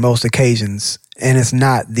go-to in most occasions, and it's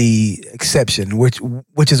not the exception, which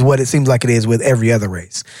is what it seems like it is with every other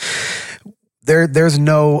race. There's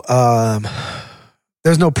no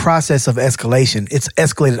process of escalation. It's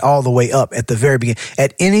escalated all the way up at the very beginning.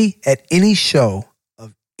 At any show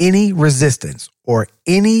of any resistance or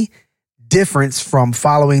any difference from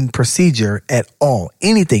following procedure at all,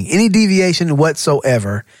 anything, any deviation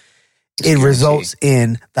whatsoever, it results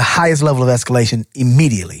in the highest level of escalation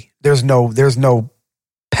immediately. There's no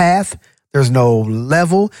path. There's no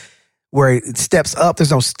level where it steps up.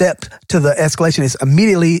 There's no step to the escalation. It's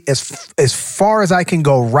immediately as far as I can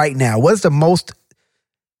go right now. What's the most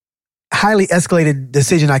highly escalated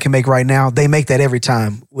decision I can make right now? They make that every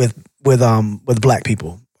time with black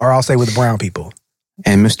people, or I'll say with brown people.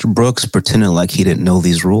 And Mr. Brooks pretended like he didn't know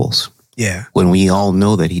these rules. Yeah. When we all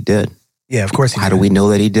know that he did. Yeah, of course he did. How do we know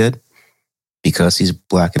that he did? Because he's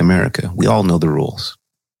black in America. We all know the rules.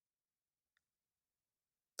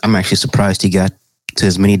 I'm actually surprised he got to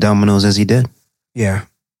as many dominoes as he did. Yeah.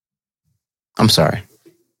 I'm sorry.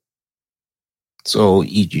 So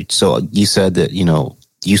you said that,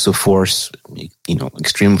 use of force,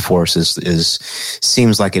 extreme force is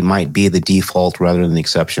seems like it might be the default rather than the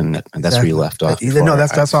exception. That's where you left off. No,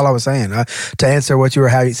 that's all I was saying. To answer what you were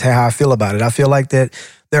how I feel about it, I feel like that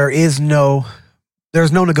there's no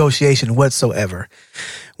negotiation whatsoever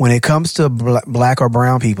when it comes to black or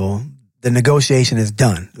brown people. The negotiation is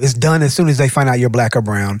done. It's done as soon as they find out you're black or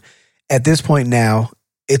brown. At this point now,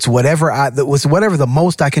 it's whatever the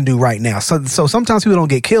most I can do right now. So sometimes people don't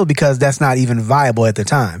get killed because that's not even viable at the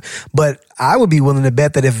time. But I would be willing to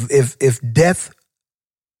bet that if death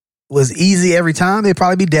was easy every time, it'd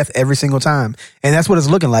probably be death every single time. And that's what it's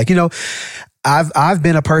looking like. I've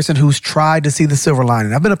been a person who's tried to see the silver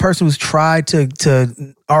lining. I've been a person who's tried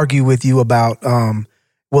to argue with you about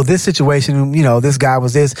well, this situation, this guy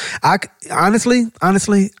was this. I honestly,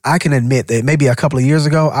 I can admit that maybe a couple of years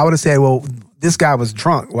ago, I would have said, well, this guy was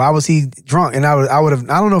drunk. Why was he drunk? And I would have,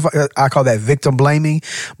 I don't know if I call that victim blaming,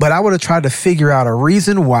 but I would have tried to figure out a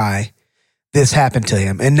reason why this happened to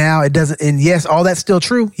him. And now it doesn't, and yes, all that's still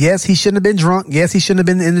true. Yes, he shouldn't have been drunk. Yes, he shouldn't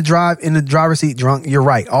have been in the driver's seat drunk. You're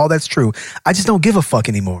right. All that's true. I just don't give a fuck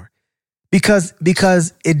anymore because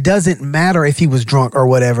it doesn't matter if he was drunk or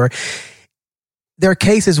whatever. There are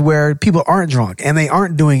cases where people aren't drunk and they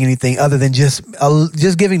aren't doing anything other than just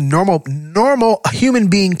giving normal human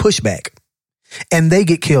being pushback, and they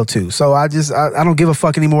get killed too. So I don't give a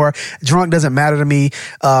fuck anymore. Drunk doesn't matter to me.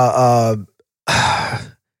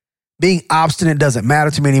 Being obstinate doesn't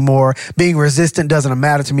matter to me anymore. Being resistant doesn't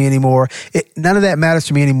matter to me anymore. None of that matters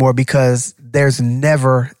to me anymore because there's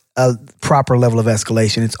never a proper level of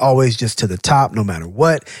escalation. It's always just to the top, no matter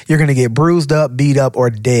what. You're going to get bruised up, beat up,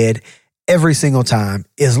 or dead every single time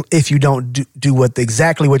is if you don't do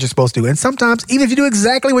exactly what you're supposed to do. And sometimes, even if you do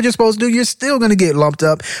exactly what you're supposed to do, you're still going to get lumped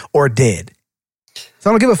up or dead. So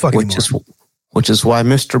I don't give a fuck anymore. Which is why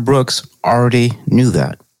Mr. Brooks already knew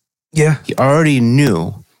that. Yeah. He already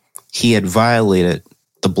knew he had violated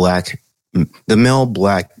the male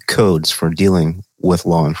black codes for dealing with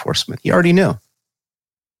law enforcement. He already knew.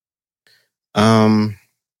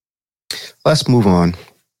 Let's move on.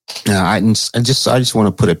 I just want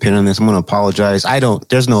to put a pin on this. I'm going to apologize.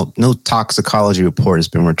 There's no toxicology report has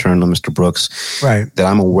been returned on Mr. Brooks, right, that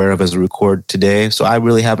I'm aware of as a record today. So I'm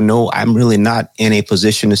really not in a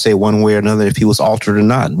position to say one way or another if he was altered or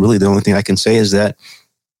not. Really, the only thing I can say is that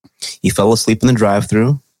he fell asleep in the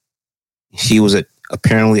drive-thru. He was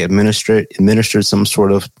apparently administered some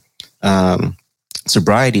sort of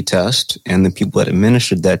sobriety test, and the people that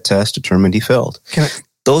administered that test determined he failed.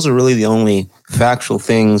 Those are really the only factual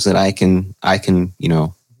things that I can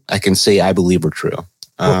say I believe are true.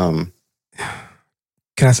 Can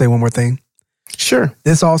I say one more thing? Sure.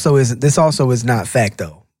 This also is not fact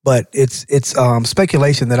though, but it's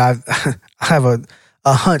speculation that I have a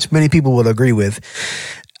hunch many people will agree with.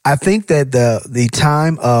 I think that the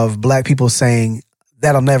time of black people saying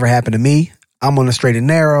that'll never happen to me, I'm on the straight and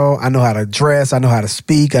narrow, I know how to dress, I know how to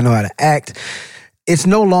speak, I know how to act. It's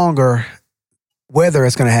no longer whether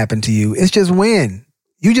it's going to happen to you. It's just when.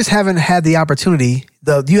 You just haven't had the opportunity,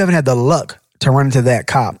 you haven't had the luck to run into that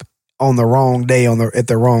cop on the wrong day at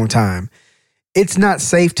the wrong time. It's not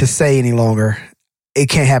safe to say any longer, it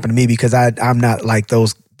can't happen to me because I'm not like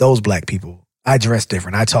those black people. I dress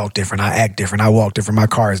different, I talk different, I act different, I walk different, my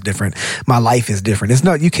car is different, my life is different.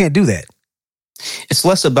 You can't do that. It's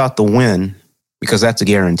less about the when, because that's a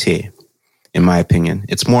guarantee, in my opinion.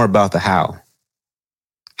 It's more about the how.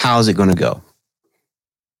 How is it going to go?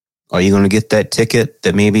 Are you going to get that ticket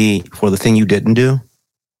that maybe for the thing you didn't do?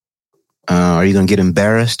 Are you going to get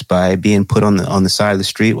embarrassed by being put on the side of the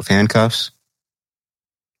street with handcuffs?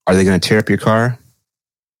 Are they going to tear up your car?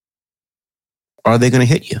 Or are they going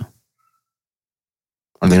to hit you?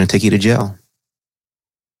 Are they going to take you to jail?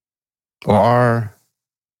 Or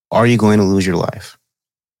are you going to lose your life?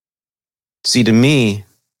 See, to me,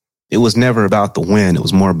 it was never about the when. It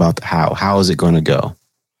was more about the how. How is it going to go?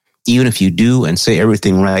 Even if you do and say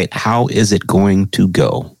everything right, how is it going to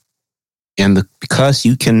go? And because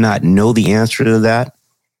you cannot know the answer to that,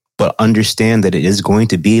 but understand that it is going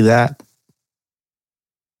to be that.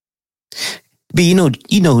 But you know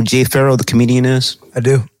who Jay Farrow, the comedian, is? I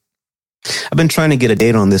do. I've been trying to get a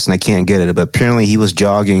date on this and I can't get it, but apparently he was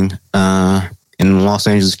jogging in Los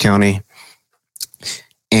Angeles County,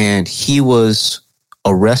 and he was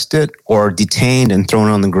arrested or detained and thrown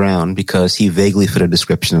on the ground because he vaguely fit a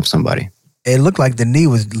description of somebody. It looked like the knee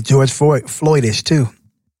was George Floyd-ish too.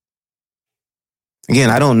 Again,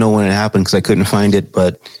 I don't know when it happened because I couldn't find it,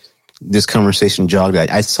 but this conversation jogged.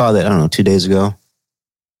 I saw that, I don't know, 2 days ago.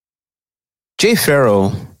 Jay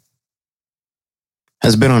Farrow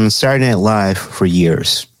has been on Saturday Night Live for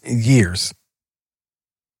years. Years.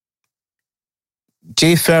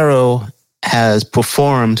 Jay Farrow has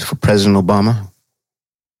performed for President Obama.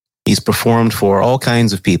 He's performed for all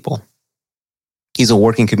kinds of people. He's a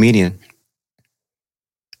working comedian.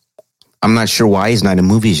 I'm not sure why he's not in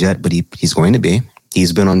movies yet, but he's going to be.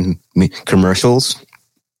 He's been on commercials,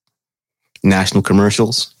 national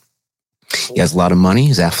commercials. He has a lot of money.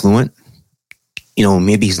 He's affluent. You know,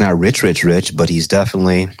 maybe he's not rich, but he's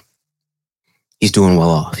doing well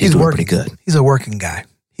off. He's doing pretty good. He's a working guy.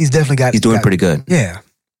 He's definitely He's doing pretty good. Yeah.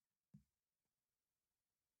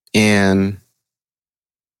 And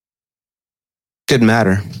didn't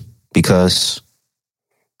matter because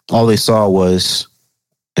all they saw was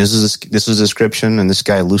this is a description, and this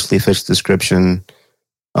guy loosely fits the description.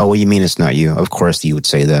 Oh, well, you mean it's not you? Of course you would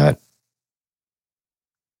say that.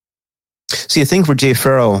 See, the thing for Jay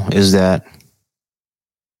Farrow is that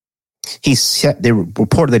they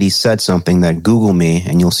reported that he said something that Google me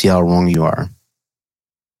and you'll see how wrong you are.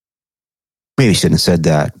 Maybe he shouldn't have said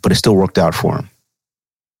that, but it still worked out for him.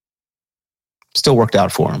 Still worked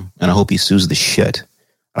out for him, and I hope he sues the shit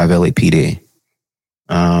out of LAPD.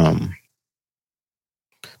 But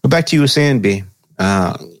back to you were saying, B.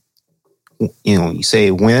 You say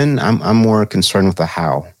when. I'm more concerned with the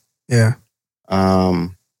how. Yeah.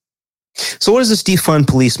 So what does this defund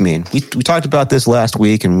police mean? We talked about this last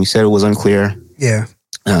week, and we said it was unclear. Yeah.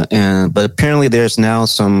 But apparently there's now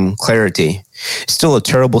some clarity. It's still a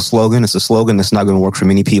terrible slogan. It's a slogan that's not going to work for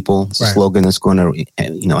many people. It's a slogan that's going to,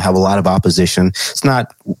 have a lot of opposition. It's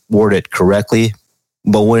not worded correctly,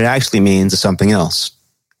 but what it actually means is something else.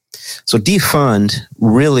 So defund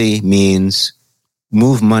really means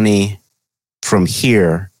move money from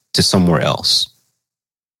here to somewhere else.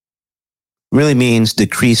 Really means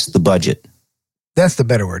decrease the budget. That's the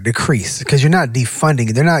better word, decrease, because you're not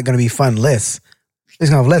defunding. They're not going to be fundless. They're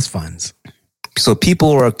going to have less funds. So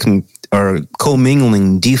people are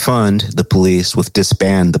commingling defund the police with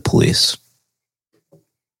disband the police.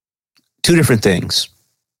 Two different things.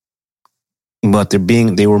 But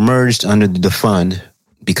they were merged under the defund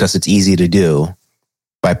because it's easy to do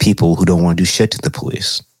by people who don't want to do shit to the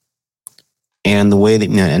police. And the way that,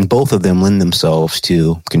 and both of them lend themselves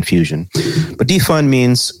to confusion. But defund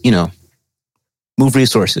means, move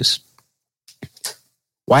resources.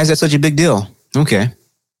 Why is that such a big deal? Okay.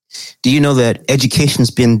 Do you know that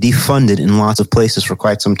education's been defunded in lots of places for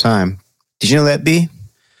quite some time? Did you know that, B?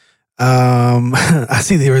 I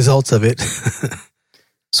see the results of it.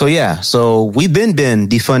 So we've been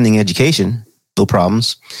defunding education, no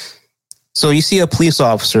problems. So you see a police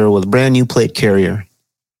officer with a brand new plate carrier,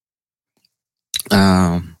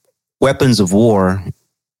 weapons of war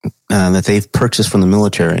that they've purchased from the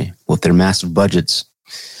military with their massive budgets.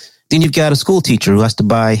 Then you've got a school teacher who has to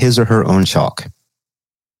buy his or her own chalk.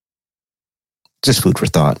 Just food for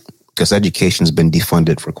thought, because education's been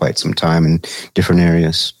defunded for quite some time in different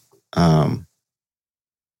areas.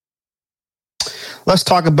 Let's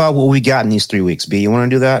talk about what we got in these 3 weeks, B. You want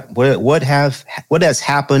to do that? What has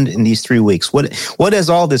happened in these 3 weeks? What has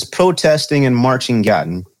all this protesting and marching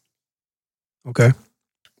gotten? Okay.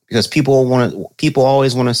 Because people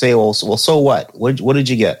always want to say, well, so what? What did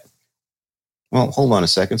you get? Well, hold on a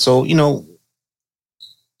second. So,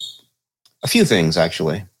 a few things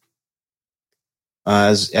actually.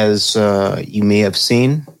 As you may have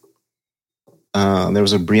seen, there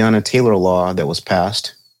was a Breonna Taylor law that was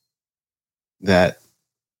passed that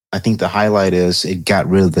I think the highlight is it got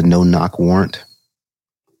rid of the no-knock warrant.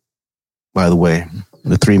 By the way,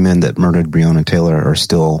 the 3 men that murdered Breonna Taylor are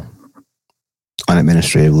still on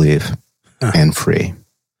administrative leave and free.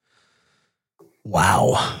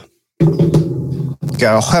 Wow.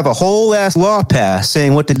 Got to have a whole ass law passed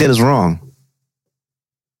saying what they did is wrong.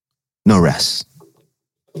 No rest.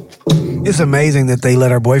 It's amazing that they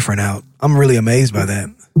let our boyfriend out. I'm really amazed by that.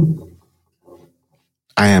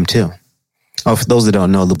 I am too. Oh, for those that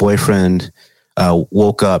don't know, the boyfriend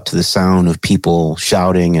woke up to the sound of people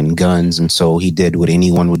shouting and guns, and so he did what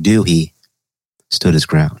anyone would do. He stood his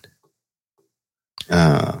ground.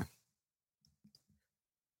 By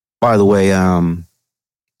the way,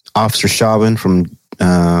 Officer Chauvin from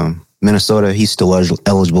Minnesota, he's still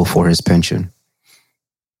eligible for his pension.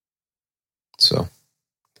 So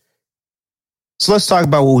let's talk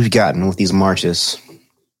about what we've gotten with these marches.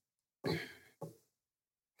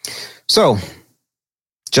 So,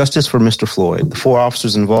 justice for Mr. Floyd. The 4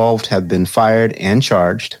 officers involved have been fired and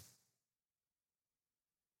charged.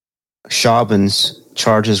 Chauvin's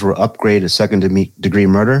charges were upgraded to second-degree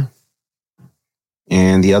murder.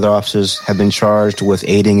 And the other officers have been charged with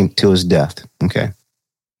aiding to his death. Okay.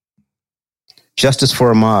 Justice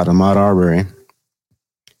for Ahmaud Arbery.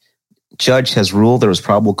 Judge has ruled there was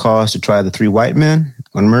probable cause to try the 3 white men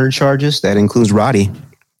on murder charges. That includes Roddy.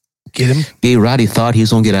 Get him? Yeah, Roddy thought he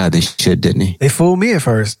was going to get out of this shit, didn't he? They fooled me at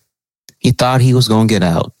first. He thought he was going to get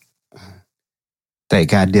out. That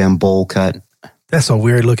goddamn bowl cut. That's a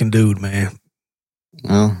weird looking dude, man.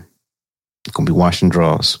 Well, going to be washing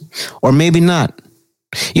drawers. Or maybe not.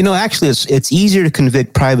 You know, actually, it's easier to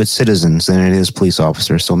convict private citizens than it is police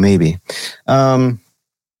officers, so maybe.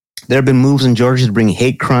 There have been moves in Georgia to bring a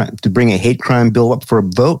hate crime bill up for a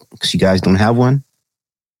vote, because you guys don't have one.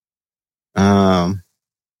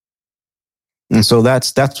 And so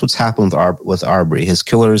that's what's happened with Arbery. His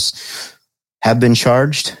killers have been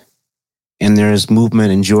charged, and there's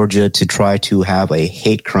movement in Georgia to try to have a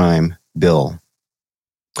hate crime bill,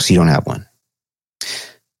 because you don't have one.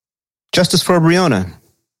 Justice for Breonna.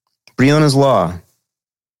 Breonna's law,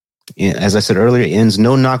 as I said earlier, ends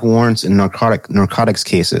no-knock warrants in narcotics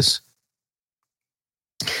cases.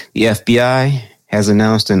 The FBI has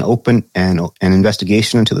announced an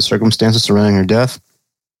investigation into the circumstances surrounding her death.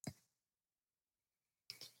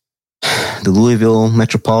 The Louisville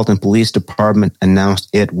Metropolitan Police Department announced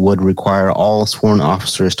it would require all sworn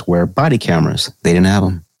officers to wear body cameras. They didn't have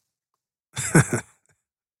them.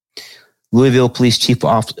 Louisville Police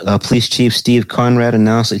Chief Steve Conrad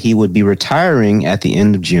announced that he would be retiring at the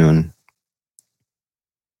end of June.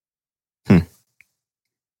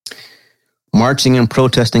 Marching and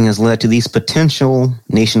protesting has led to these potential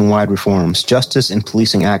nationwide reforms. Justice and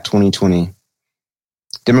Policing Act 2020.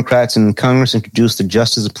 Democrats in Congress introduced the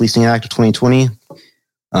Justice and Policing Act of 2020,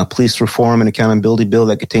 a police reform and accountability bill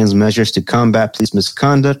that contains measures to combat police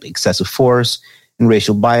misconduct, excessive force, and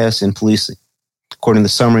racial bias in policing. According to the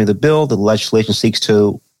summary of the bill, the legislation seeks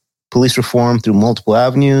to police reform through multiple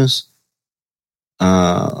avenues: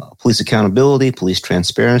 police accountability, police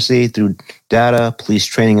transparency through data, police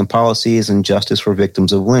training and policies, and justice for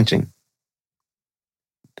victims of lynching.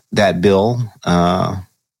 That bill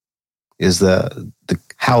is the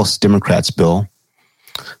House Democrats' bill.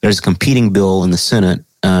 There's a competing bill in the Senate,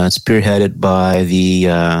 spearheaded by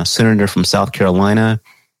the senator from South Carolina.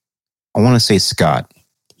 I want to say Scott.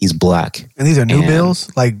 He's black. And these are new bills?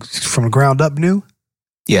 Like from the ground up new?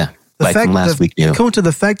 Yeah. From last week new. Coming to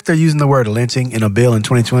the fact that they're using the word lynching in a bill in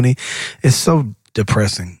 2020 is so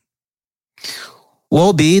depressing.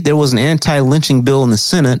 Well, B, there was an anti-lynching bill in the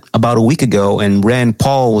Senate about a week ago, and Rand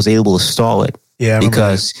Paul was able to stall it. Yeah,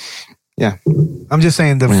 because... Yeah, I'm just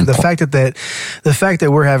saying the fact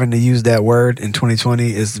that we're having to use that word in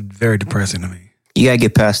 2020 is very depressing to me. You gotta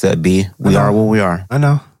get past that, B. We are what we are. I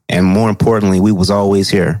know. And more importantly, we was always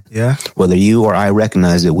here. Yeah. Whether you or I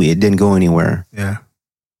recognize it, it didn't go anywhere. Yeah.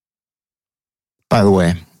 By the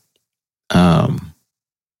way,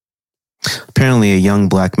 apparently a young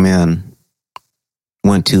black man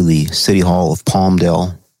went to the City Hall of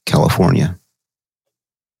Palmdale, California,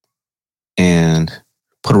 and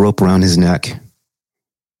put a rope around his neck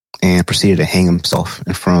and proceeded to hang himself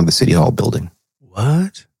in front of the City Hall building.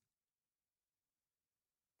 What?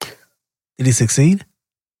 Did he succeed?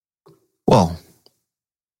 Well,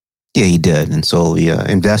 yeah, he did. And so the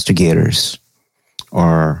investigators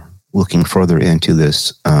are looking further into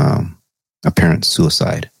this apparent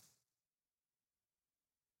suicide.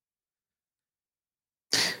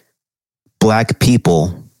 Black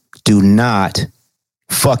people do not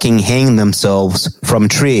fucking hang themselves from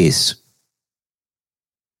trees.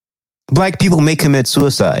 Black people may commit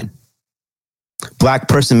suicide. Black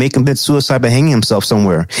person may commit suicide by hanging himself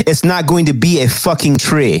somewhere. It's not going to be a fucking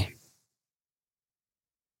tree.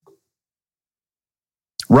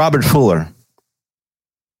 Robert Fuller,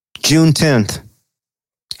 June 10th,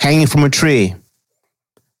 hanging from a tree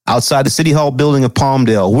outside the City Hall building of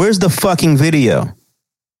Palmdale. Where's the fucking video?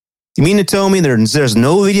 You mean to tell me there's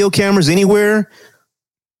no video cameras anywhere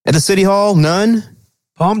at the City Hall? None?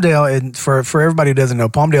 Palmdale, and for everybody who doesn't know,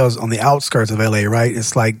 Palmdale is on the outskirts of LA, right?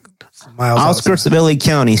 It's like miles outskirts outside. of LA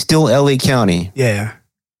County, still LA County. Yeah.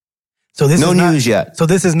 So this no is news yet. So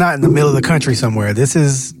this is not in the middle of the country somewhere. This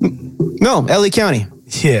is no LA County.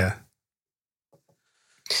 Yeah.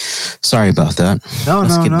 Sorry about that.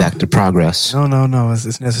 Let's get back to progress. No.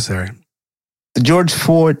 It's necessary. The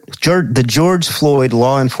George Floyd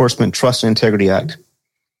Law Enforcement Trust and Integrity Act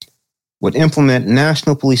would implement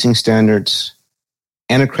national policing standards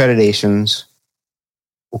and accreditations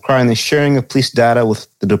requiring the sharing of police data with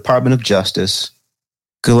the Department of Justice.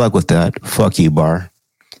 Good luck with that. Fuck you, Barr.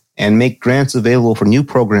 And make grants available for new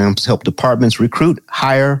programs to help departments recruit,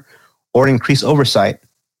 hire, or increase oversight.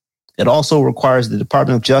 It also requires the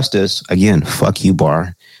Department of Justice, again, fuck you,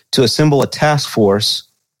 Barr, to assemble a task force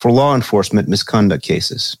for law enforcement misconduct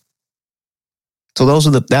cases. So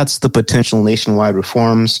that's the potential nationwide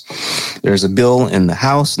reforms. There's a bill in the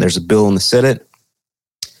House, there's a bill in the Senate.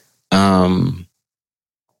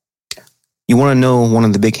 You want to know one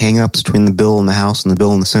of the big hangups between the bill in the House and the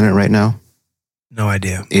bill in the Senate right now? No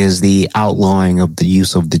idea. Is the outlawing of the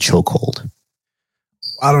use of the chokehold.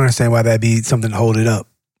 I don't understand why that'd be something to hold it up.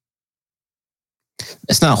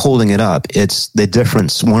 It's not holding it up. It's the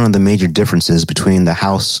difference. One of the major differences between the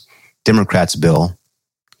House Democrats bill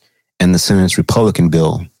and the Senate's Republican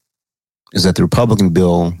bill is that the Republican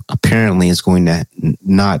bill apparently is going to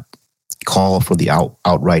not call for the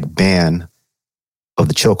outright ban of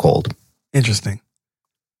the chokehold. Interesting.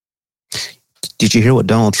 Did you hear what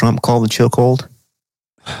Donald Trump called the chokehold?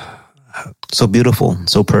 So beautiful,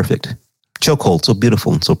 so perfect. Chokehold, so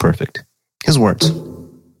beautiful and so perfect. His words.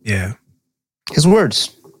 Yeah. His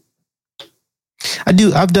words.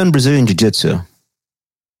 I've done Brazilian Jiu-Jitsu.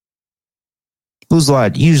 We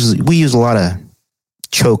use a lot of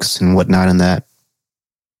chokes and whatnot in that.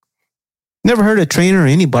 Never heard a trainer or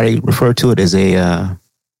anybody refer to it as a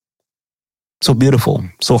so beautiful,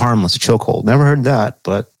 so harmless, a chokehold. Never heard that,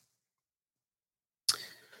 but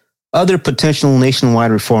other potential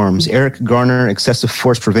nationwide reforms. Eric Garner Excessive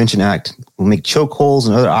Force Prevention Act will make chokeholds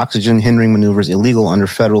and other oxygen-hindering maneuvers illegal under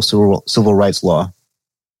federal civil rights law.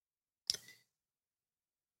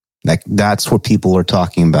 That's what people are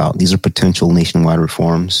talking about. These are potential nationwide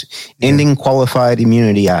reforms. Yeah. Ending Qualified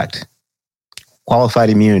Immunity Act. Qualified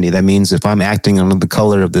immunity. That means if I'm acting under the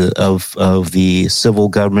color of the civil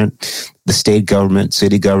government, the state government,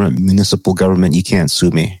 city government, municipal government, you can't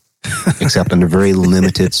sue me, except under very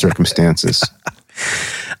limited circumstances.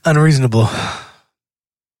 Unreasonable.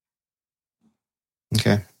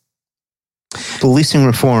 Okay. Policing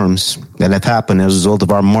reforms that have happened as a result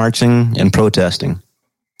of our marching and protesting.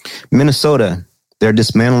 Minnesota, they're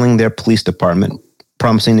dismantling their police department,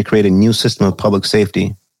 promising to create a new system of public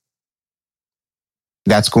safety.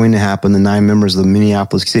 That's going to happen. The 9 members of the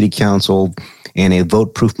Minneapolis City Council and a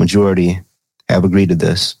vote-proof majority have agreed to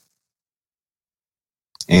this.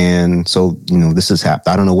 And so, this has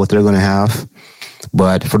happened. I don't know what they're going to have.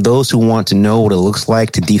 But for those who want to know what it looks like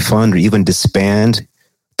to defund or even disband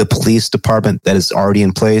the police department that is already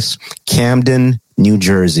in place, Camden, New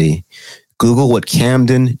Jersey. Google what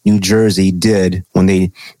Camden, New Jersey did when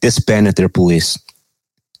they disbanded their police.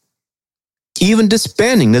 Even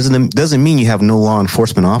disbanding doesn't mean you have no law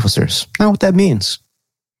enforcement officers. Not what that means.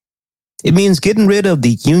 It means getting rid of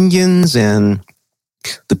the unions and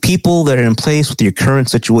the people that are in place with your current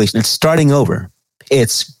situation. It's starting over.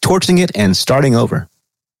 It's torching it and starting over.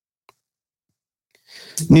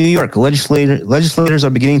 New York legislators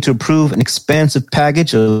are beginning to approve an expansive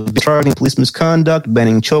package of targeting police misconduct,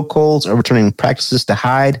 banning chokeholds, overturning practices to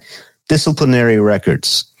hide disciplinary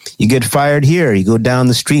records. You get fired here, you go down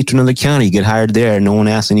the street to another county, you get hired there, no one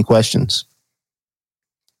asks any questions.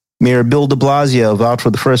 Mayor Bill de Blasio vowed for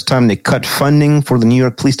the first time they cut funding for the New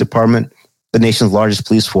York Police Department, the nation's largest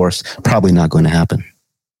police force. Probably not going to happen.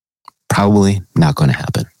 Probably not going to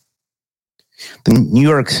happen. The New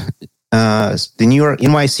York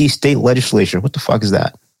NYC state legislature, what the fuck is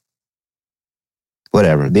that?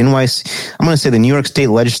 Whatever. The NYC, I'm going to say the New York state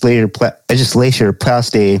legislature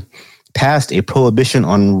passed a prohibition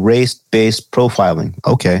on race-based profiling.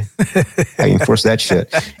 Okay. I enforce that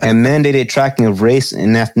shit. And mandated tracking of race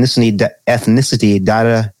and ethnicity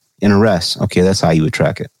data in arrests. Okay, that's how you would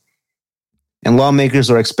track it. And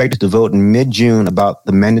lawmakers are expected to vote in mid-June about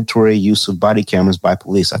the mandatory use of body cameras by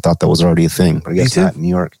police. I thought that was already a thing, but I guess not in New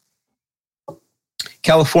York.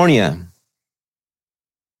 California.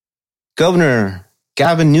 Governor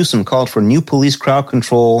Gavin Newsom called for new police crowd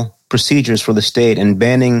control procedures for the state and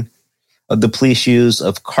banning of the police use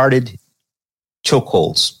of carded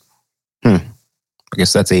chokeholds. I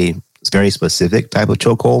guess that's a very specific type of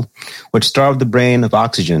chokehold, which starve the brain of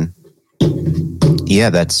oxygen.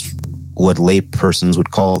 Yeah, that's what laypersons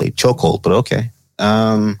would call a chokehold, but okay.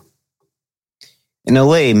 In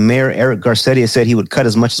LA, Mayor Eric Garcetti said he would cut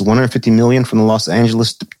as much as $150 million from the Los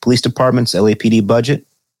Angeles Police Department's LAPD budget,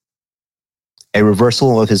 a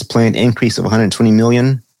reversal of his planned increase of $120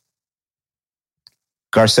 million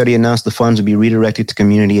Garcetti announced the funds would be redirected to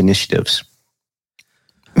community initiatives.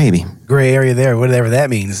 Maybe. Gray area there, whatever that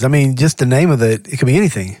means. I mean, just the name of it could be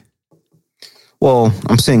anything. Well,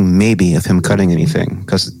 I'm saying maybe of him cutting anything,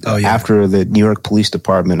 because after the New York Police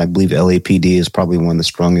Department, I believe LAPD is probably one of the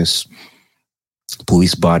strongest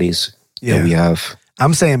police bodies that we have.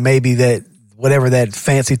 I'm saying maybe that whatever that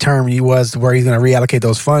fancy term was where he's going to reallocate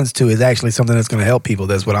those funds to is actually something that's going to help people.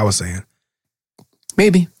 That's what I was saying.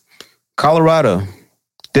 Maybe. Colorado.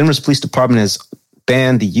 Denver's police department has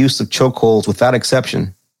banned the use of chokeholds without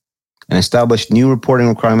exception and established new reporting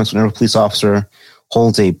requirements whenever a police officer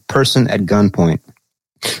holds a person at gunpoint.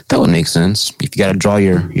 That would make sense. If you got to draw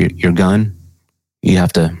your gun, you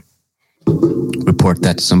have to report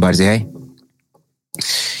that to somebody. Say, hey,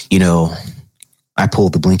 you know, I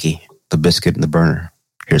pulled the blinky, the biscuit, and the burner.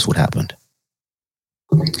 Here's what happened.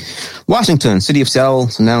 Washington, City of Seattle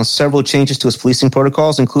announced several changes to its policing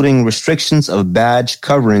protocols, including restrictions of badge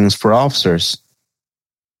coverings for officers.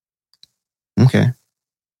 Okay.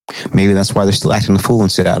 Maybe that's why they're still acting the fool in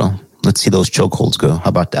Seattle. Let's see those chokeholds go. How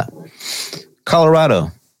about that?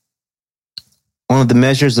 Colorado. One of the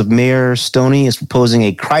measures of Mayor Stoney is proposing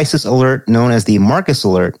a crisis alert known as the Marcus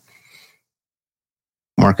Alert.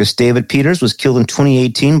 Marcus David Peters was killed in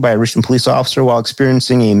 2018 by a Richmond police officer while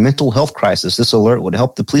experiencing a mental health crisis. This alert would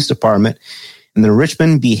help the police department and the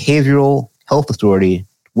Richmond Behavioral Health Authority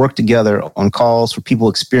work together on calls for people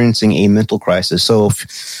experiencing a mental crisis. So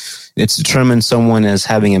if it's determined someone as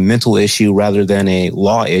having a mental issue rather than a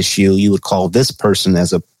law issue, you would call this person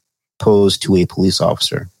as opposed to a police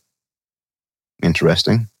officer.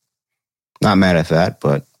 Interesting. Not mad at that,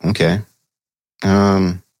 but okay.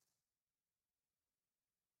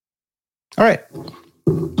 All right.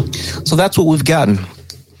 So that's what we've gotten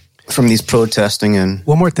from these protesting. And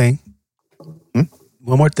one more thing.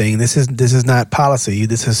 One more thing. This is not policy.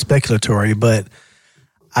 This is speculatory, but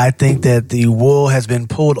I think that the wool has been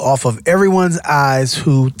pulled off of everyone's eyes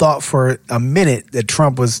who thought for a minute that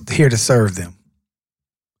Trump was here to serve them.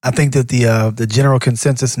 I think that the general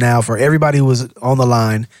consensus now for everybody who was on the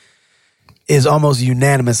line is almost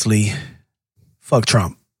unanimously fuck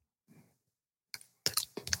Trump.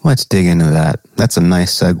 Let's dig into that. That's a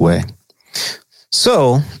nice segue.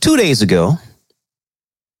 So, 2 days ago,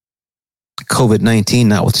 COVID-19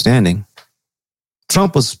 notwithstanding,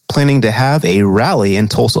 Trump was planning to have a rally in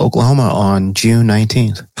Tulsa, Oklahoma on June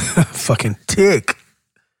 19th. Fucking tick.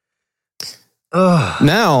 Ugh.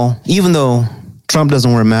 Now, even though Trump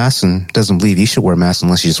doesn't wear masks and doesn't believe you should wear masks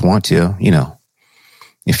unless you just want to, you know,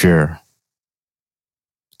 if you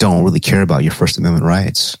don't really care about your First Amendment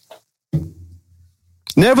rights.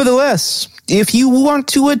 Nevertheless, if you want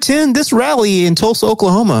to attend this rally in Tulsa,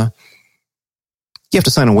 Oklahoma, you have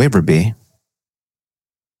to sign a waiver, B.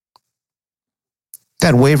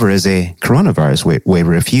 That waiver is a coronavirus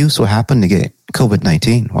waiver. If you so happen to get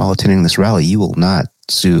COVID-19 while attending this rally, you will not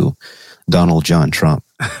sue Donald John Trump.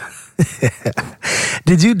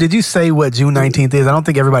 Did you say what June 19th is? I don't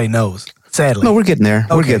think everybody knows, sadly. No, we're getting there.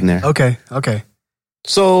 Okay. We're getting there. Okay.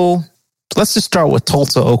 So let's just start with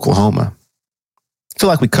Tulsa, Oklahoma. I feel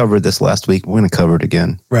like we covered this last week. We're going to cover it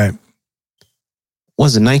again. Right.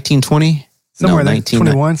 Was it 1920? Somewhere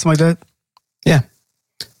 1921, something like that? Yeah.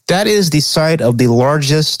 That is the site of the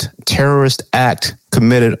largest terrorist act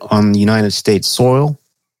committed on the United States soil,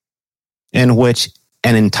 in which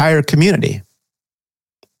an entire community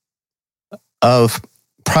of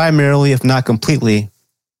primarily, if not completely,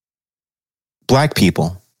 black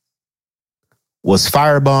people was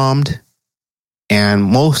firebombed and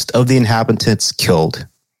most of the inhabitants killed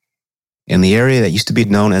in the area that used to be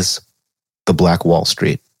known as the Black Wall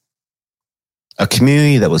Street. A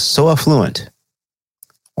community that was so affluent.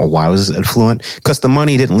 Well, why was it affluent? Because the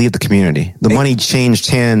money didn't leave the community. The money changed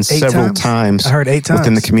hands several times. I heard 8 times.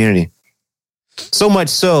 Within the community. So much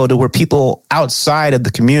so to where people outside of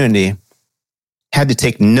the community had to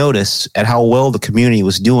take notice at how well the community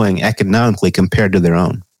was doing economically compared to their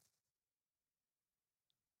own.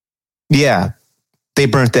 Yeah, they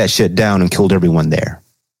burnt that shit down and killed everyone there.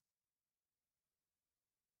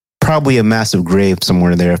 Probably a massive grave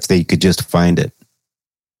somewhere there if they could just find it.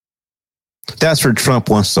 That's where Trump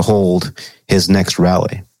wants to hold his next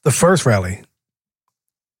rally. The first rally.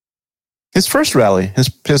 His first rally.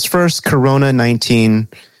 His first Corona-19,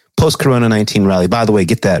 post-Corona-19 rally. By the way,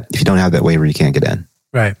 get that. If you don't have that waiver, you can't get in.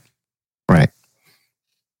 Right.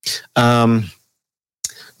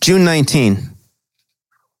 June 19.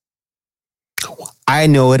 I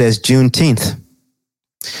know it as Juneteenth.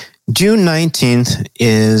 June 19th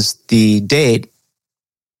is the date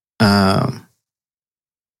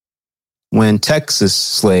when Texas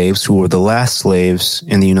slaves, who were the last slaves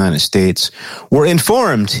in the United States, were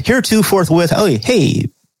informed hereto forthwith, oh, hey,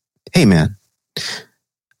 man,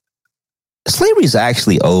 slavery is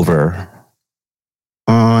actually over.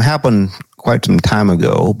 Happened quite some time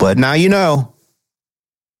ago, but now you know.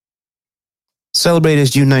 Celebrate is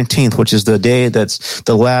June 19th, which is the day that's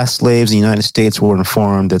the last slaves in the United States were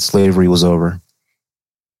informed that slavery was over.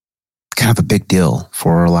 Kind of a big deal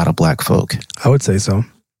for a lot of black folk. I would say so.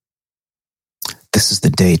 This is the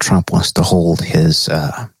day Trump wants to hold his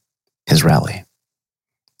rally.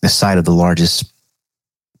 The site of the largest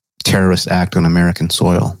terrorist act on American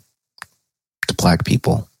soil to black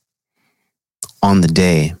people. On the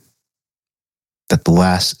day that the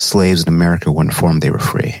last slaves in America were informed they were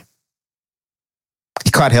free. He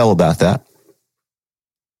caught hell about that.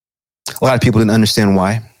 A lot of people didn't understand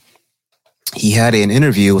why. He had an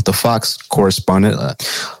interview with the Fox correspondent,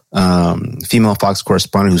 female Fox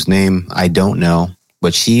correspondent whose name I don't know,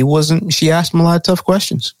 but she asked him a lot of tough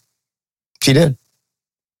questions. She did.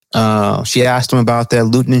 She asked him about that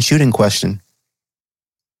looting and shooting question.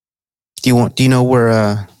 Do you know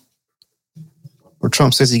where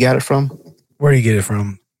Trump says he got it from? Where did he get it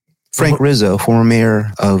from? Frank Rizzo, former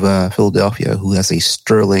mayor of Philadelphia, who has a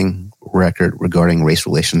sterling record regarding race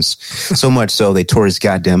relations. So much so, they tore his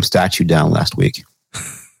goddamn statue down last week.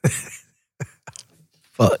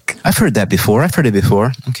 Fuck. I've heard that before.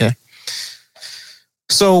 Okay.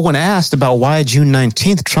 So when asked about why June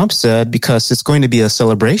 19th, Trump said, because it's going to be a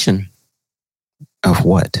celebration. Of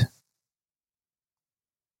what?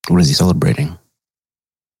 What is he celebrating?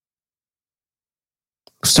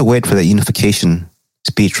 Still wait for that unification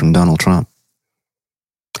speech from Donald Trump.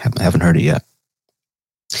 Haven't heard it yet.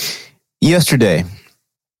 Yesterday,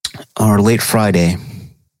 or late Friday,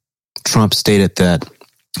 Trump stated that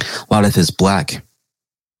a lot of his black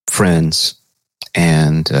friends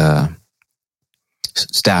and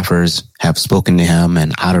staffers have spoken to him,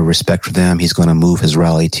 and out of respect for them, he's going to move his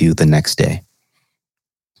rally to the next day,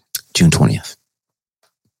 June 20th.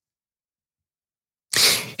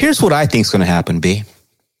 Here's what I think is going to happen, B.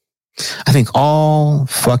 I think all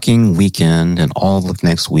fucking weekend and all of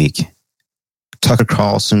next week, Tucker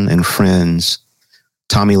Carlson and friends,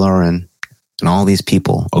 Tommy Lauren, and all these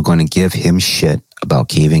people are going to give him shit about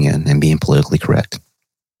caving in and being politically correct.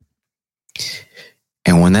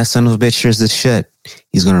 And when that son of a bitch hears this shit,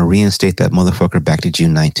 he's going to reinstate that motherfucker back to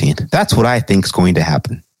June 19th. That's what I think is going to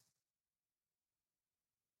happen.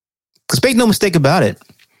 Because make no mistake about it,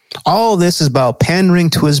 all this is about pandering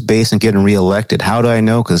to his base and getting reelected. How do I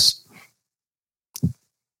know? Because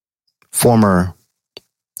former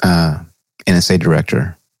NSA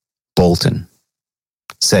director Bolton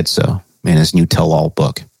said so in his new tell-all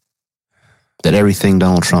book, that everything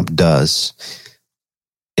Donald Trump does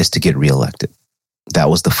is to get reelected. That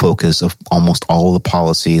was the focus of almost all the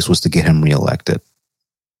policies, was to get him reelected.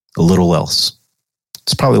 A little else.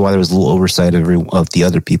 It's probably why there was a little oversight of the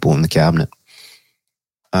other people in the cabinet.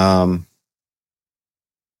 Let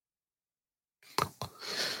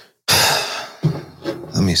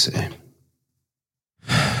me see.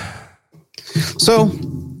 So,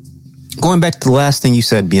 going back to the last thing you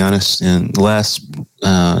said, be honest, and the last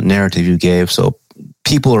narrative you gave, so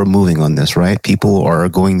people are moving on this, right? People are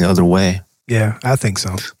going the other way. Yeah, I think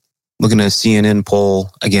so. Looking at a CNN poll,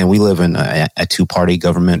 again, we live in a two-party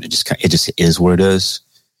government. It just is where it is.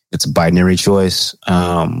 It's a binary choice.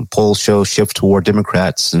 Polls show shift toward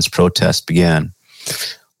Democrats since protests began.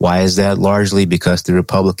 Why is that? Largely because the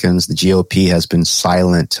Republicans, the GOP, has been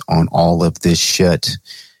silent on all of this shit.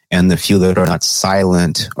 And the few that are not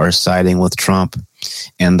silent are siding with Trump.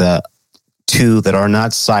 And the two that are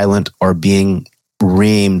not silent are being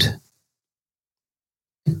reamed.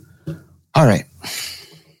 All right.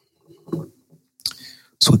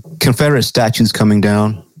 So Confederate statues coming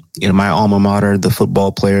down. In my alma mater, the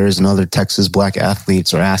football players and other Texas black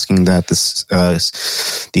athletes are asking that the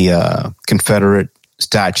Confederate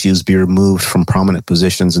statues be removed from prominent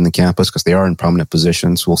positions in the campus, because they are in prominent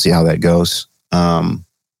positions. We'll see how that goes.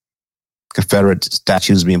 Confederate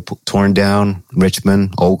statues being torn down.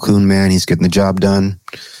 Richmond, old coon man, he's getting the job done.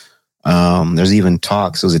 There's even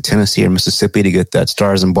talks, was it Tennessee or Mississippi, to get that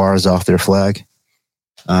stars and bars off their flag.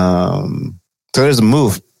 So there's a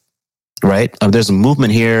move, right? There's a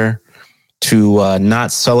movement here to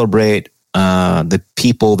not celebrate the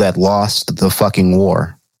people that lost the fucking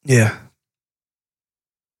war. Yeah.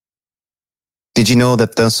 Did you know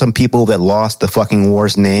that some people that lost the fucking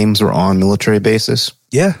war's names were on military bases?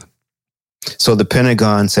 Yeah. So the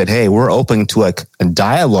Pentagon said, hey, we're open to a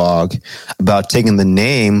dialogue about taking the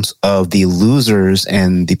names of the losers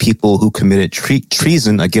and the people who committed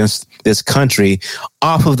treason against this country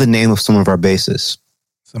off of the name of some of our bases.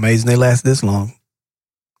 It's amazing they last this long.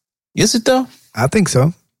 Is it though? I think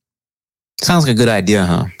so. Sounds like a good idea,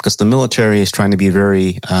 huh? Because the military is trying to be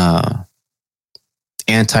very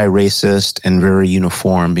anti-racist and very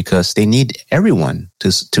uniform because they need everyone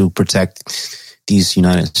to protect these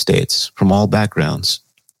United States from all backgrounds.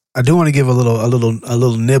 I do want to give a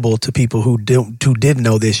little nibble to people who didn't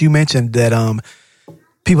know this. You mentioned that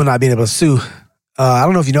people not being able to sue. I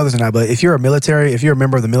don't know if you know this or not, but if you're a member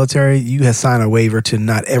of the military, you have signed a waiver to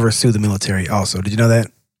not ever sue the military. Also, did you know that?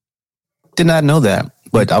 Did not know that,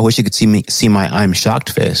 but I wish you could see my I'm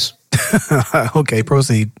shocked face. Okay,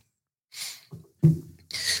 proceed.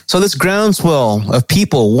 So this groundswell of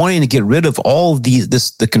people wanting to get rid of all of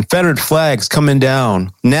the Confederate flags coming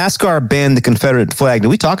down. NASCAR banned the Confederate flag. Did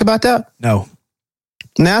we talk about that? No.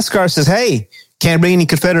 NASCAR says, hey, can't bring any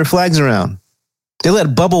Confederate flags around. They let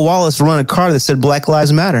Bubba Wallace run a car that said Black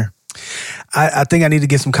Lives Matter. I think I need to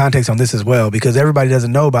get some context on this as well because everybody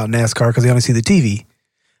doesn't know about NASCAR because they only see the TV.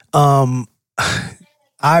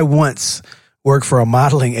 I once worked for a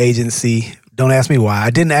modeling agency. Don't ask me why. I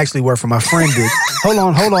didn't actually work for my friend did. Hold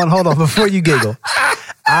on. Before you giggle.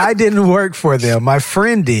 I didn't work for them. My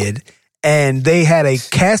friend did. And they had a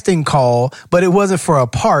casting call, but it wasn't for a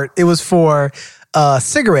part. It was for a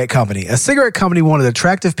cigarette company. A cigarette company wanted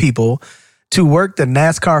attractive people to work the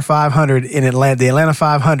NASCAR 500 in Atlanta, the Atlanta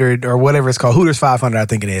 500 or whatever it's called, Hooters 500, I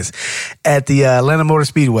think it is, at the Atlanta Motor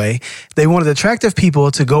Speedway. They wanted attractive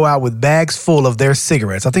people to go out with bags full of their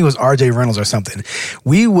cigarettes. I think it was RJ Reynolds or something.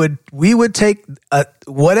 We would take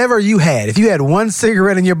whatever you had. If you had one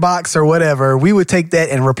cigarette in your box or whatever, we would take that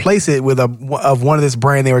and replace it with one of this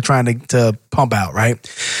brand they were trying to pump out, right?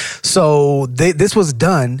 So this was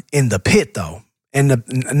done in the pit though. And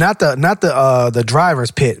not the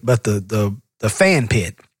driver's pit, but the fan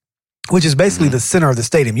pit, which is basically the center of the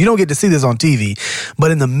stadium. You don't get to see this on TV,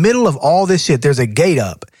 but in the middle of all this shit, there's a gate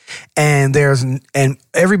up, and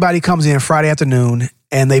everybody comes in Friday afternoon,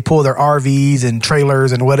 and they pull their RVs and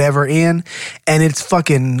trailers and whatever in, and it's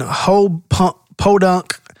fucking whole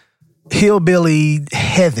podunk hillbilly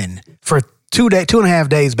heaven for 2.5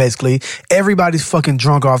 days, basically. Everybody's fucking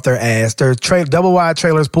drunk off their ass. There's double wide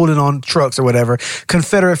trailers pulled in on trucks or whatever.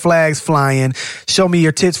 Confederate flags flying. Show me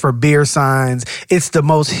your tits for beer signs. It's the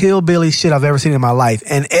most hillbilly shit I've ever seen in my life.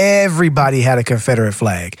 And everybody had a Confederate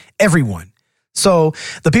flag. Everyone. So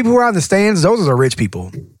the people who are on the stands, those are the rich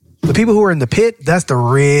people. The people who are in the pit, that's the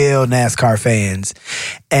real NASCAR fans.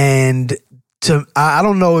 And I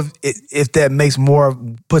don't know if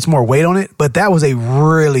that puts more weight on it, but that was a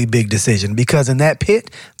really big decision because in that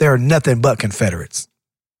pit, there are nothing but Confederates.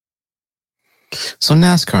 So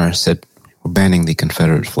NASCAR said, we're banning the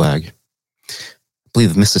Confederate flag. I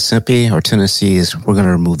believe Mississippi or Tennessee we're going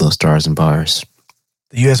to remove those stars and bars.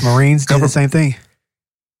 The U.S. Marines did the same thing.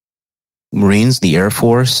 Marines, the Air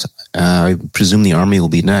Force, I presume the Army will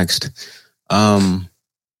be next.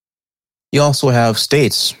 You also have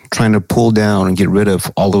states trying to pull down and get rid of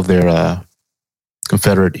all of their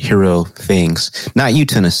Confederate hero things. Not you,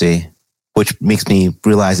 Tennessee, which makes me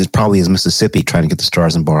realize it probably is Mississippi trying to get the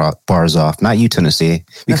stars and bars off. Not you, Tennessee,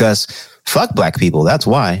 because fuck black people. That's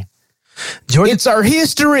why. It's our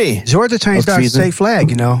history. Georgia changed our state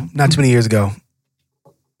flag, not too many years ago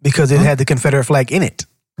because it had the Confederate flag in it.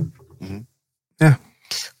 Mm-hmm. Yeah.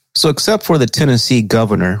 So except for the Tennessee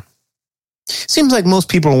governor, seems like most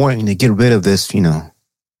people are wanting to get rid of this,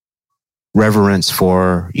 reverence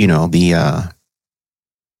for, the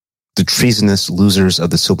treasonous losers of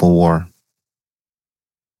the Civil War.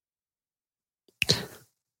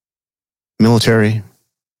 Military,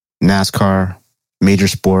 NASCAR, major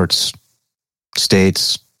sports,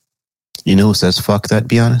 states. You know who says fuck that,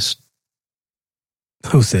 be honest?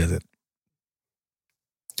 Who says it?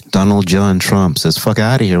 Donald John Trump says, fuck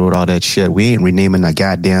out of here with all that shit. We ain't renaming a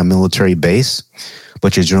goddamn military base.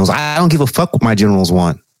 But your generals, I don't give a fuck what my generals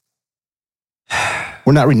want.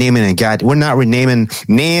 We're not renaming we're not renaming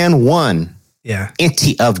nan one. Yeah.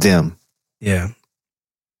 Any of them. Yeah.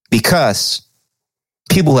 Because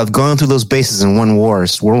people have gone through those bases and won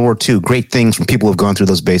wars. World War II, great things from people who have gone through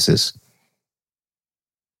those bases.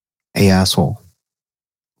 Hey, asshole.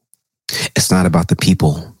 It's not about the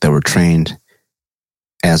people that were trained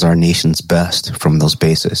as our nation's best from those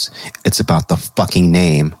bases. It's about the fucking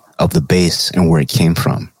name of the base and where it came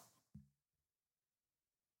from.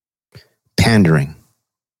 Pandering.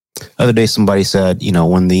 Other day somebody said,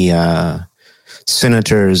 when the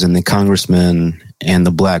senators and the congressmen and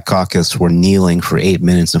the Black Caucus were kneeling for 8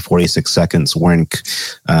 minutes and 46 seconds wearing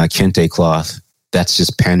kente cloth, that's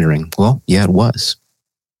just pandering. Well, yeah, it was.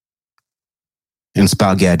 And it's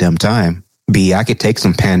about goddamn time. B, I could take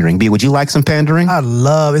some pandering. B, would you like some pandering? I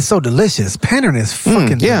love it's so delicious. Pandering is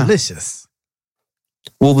fucking delicious.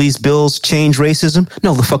 Will these bills change racism?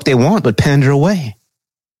 No, the fuck they won't, but pander away.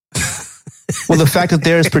 Well, the fact that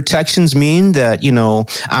there's protections mean that,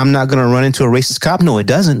 I'm not going to run into a racist cop? No, it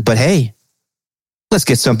doesn't. But hey, let's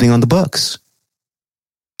get something on the books.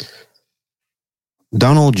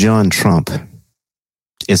 Donald John Trump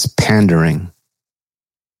is pandering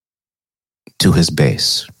to his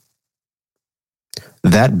base.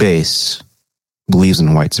 That base believes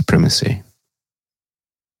in white supremacy.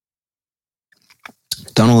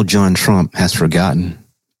 Donald John Trump has forgotten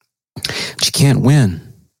that you can't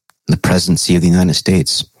win the presidency of the United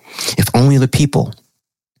States if only the people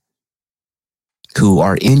who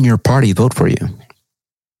are in your party vote for you.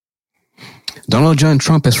 Donald John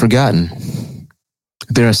Trump has forgotten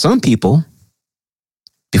there are some people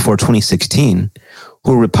before 2016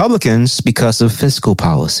 who were Republicans because of fiscal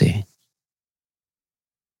policy.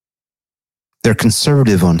 They're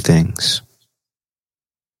conservative on things,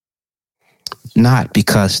 not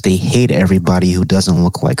because they hate everybody who doesn't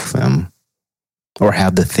look like them or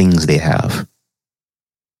have the things they have.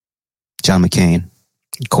 John McCain,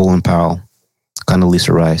 Colin Powell,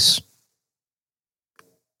 Condoleezza Rice,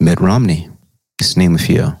 Mitt Romney, just to name a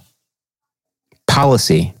few.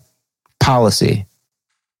 Policy.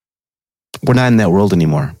 We're not in that world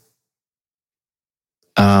anymore.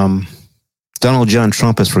 Donald John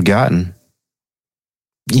Trump has forgotten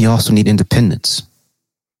you also need independence.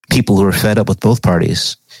 People who are fed up with both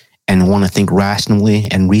parties and want to think rationally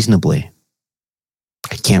and reasonably.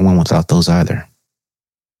 I can't win without those either.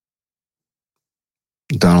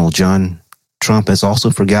 Donald John Trump has also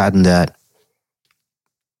forgotten that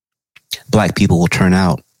black people will turn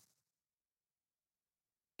out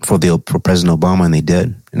for President Obama, and they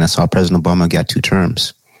did. And that's how President Obama got 2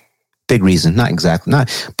 terms. Big reason, not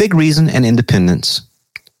big reason, and independence.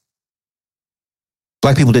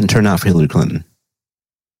 Black people didn't turn out for Hillary Clinton.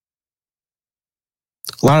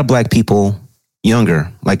 A lot of black people,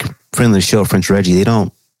 younger, like friend of the show, French Reggie, they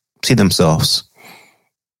don't see themselves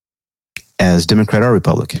as Democrat or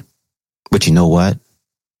Republican. But you know what?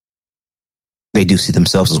 They do see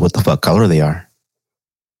themselves as what the fuck color they are.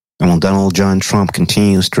 And when Donald John Trump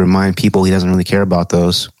continues to remind people he doesn't really care about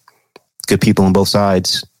those good people on both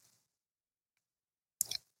sides,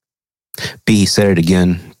 B said it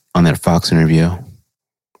again on that Fox interview,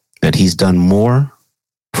 that he's done more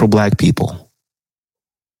for black people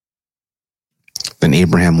than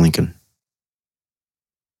Abraham Lincoln.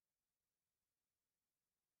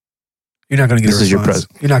 You're not going to get a response.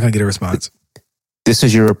 You're not going to get a response. This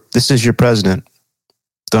is your president.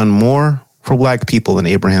 Done more for black people than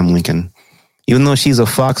Abraham Lincoln. Even though she's a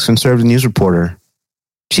Fox conservative news reporter,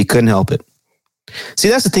 she couldn't help it. See,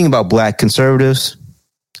 that's the thing about black conservatives.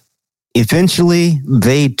 Eventually,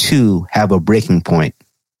 they too have a breaking point.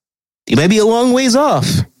 It may be a long ways off,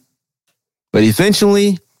 but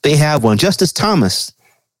eventually they have one. Justice Thomas,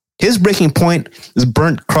 his breaking point is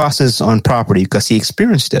burnt crosses on property because he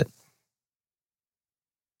experienced it.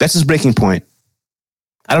 That's his breaking point.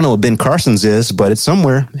 I don't know what Ben Carson's is, but it's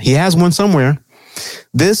somewhere. He has one somewhere.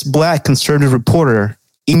 This black conservative reporter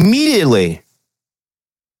immediately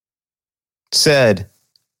said,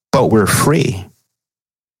 but we're free.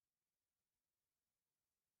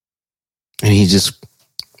 And he just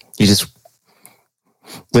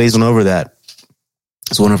glazed on over that.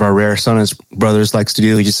 It's one of our rare Sonnets brothers likes to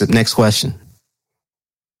do. He just said, next question.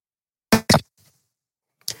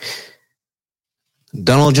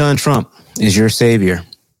 Donald John Trump is your savior.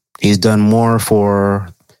 He's done more for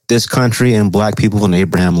this country and black people than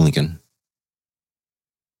Abraham Lincoln.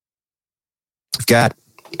 We've got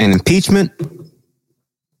an impeachment,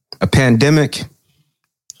 a pandemic,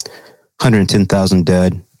 110,000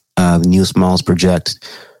 dead. The newest models project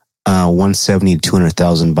 170 to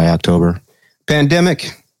 200,000 by October.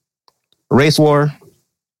 Pandemic, race war,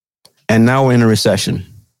 and now we're in a recession.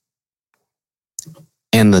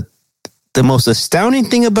 And the most astounding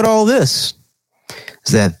thing about all this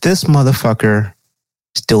is that this motherfucker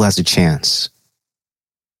still has a chance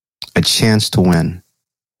to win.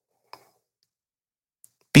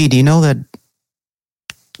 B, do you know that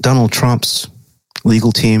Donald Trump's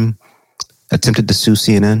legal team attempted to sue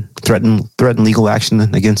CNN, threatened legal action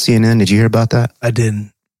against CNN? Did you hear about that? I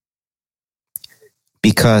didn't.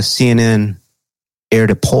 Because CNN aired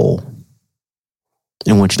a poll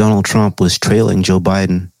in which Donald Trump was trailing Joe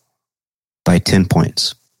Biden by 10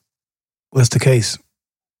 points. What's the case?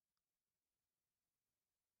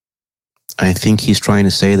 I think he's trying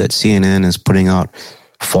to say that CNN is putting out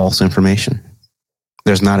false information.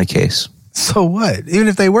 There's not a case. So what? Even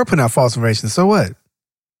if they were putting out false information, so what?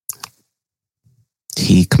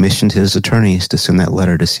 He commissioned his attorneys to send that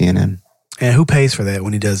letter to CNN. And who pays for that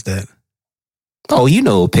when he does that? Oh, you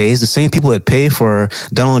know who pays. The same people that pay for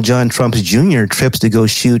Donald John Trump's Jr. trips to go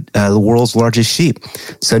shoot the world's largest sheep.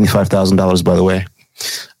 $75,000, by the way.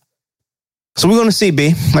 So we're going to see,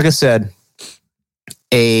 B, like I said,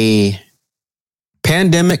 an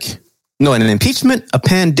impeachment, a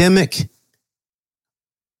pandemic,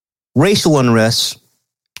 racial unrest,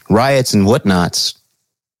 riots and whatnots,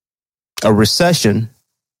 a recession.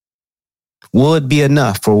 Will it be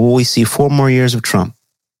enough, or will we see 4 more years of Trump?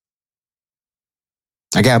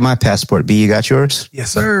 I got my passport. B, you got yours?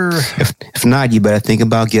 Yes, sir. If not, you better think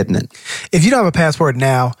about getting it. If you don't have a passport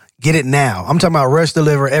now, get it now. I'm talking about rush,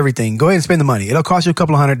 deliver, everything. Go ahead and spend the money. It'll cost you a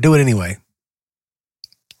couple of $100. Do it anyway.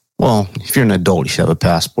 Well, if you're an adult, you should have a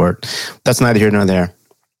passport. That's neither here nor there.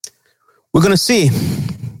 We're going to see.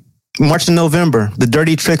 March and November, the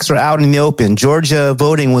dirty tricks are out in the open. Georgia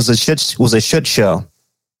voting was a shit show.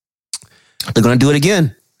 They're going to do it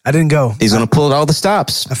again. I didn't go. He's going to pull all the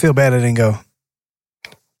stops. I feel bad I didn't go.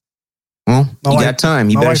 Well, you got time.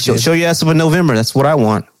 You better show your ass up in November. That's what I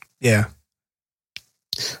want. Yeah.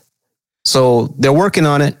 So they're working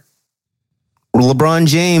on it. LeBron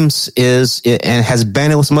James has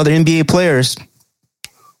banded with some other NBA players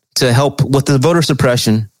to help with the voter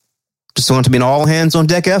suppression. Just want to be an all hands on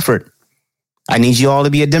deck effort. I need you all to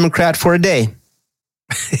be a Democrat for a day.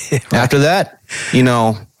 Right. After that,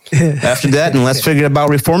 and let's figure about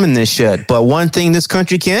reforming this shit. But one thing this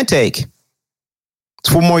country can't take, it's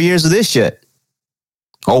 4 more years of this shit.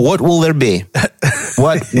 Oh, what will there be?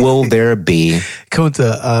 What will there be?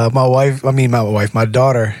 Kunta, my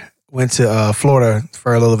daughter went to Florida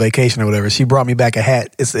for a little vacation or whatever. She brought me back a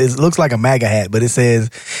hat. It looks like a MAGA hat, but it says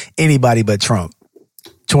anybody but Trump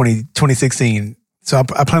 2016. So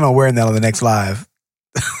I plan on wearing that on the next live.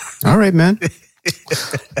 All right, man.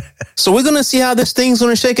 So we're going to see how this thing's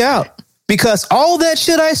going to shake out. Because all that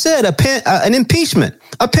shit I said, an impeachment,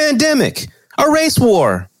 a pandemic, a race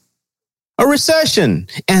war, a recession,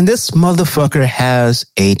 and this motherfucker has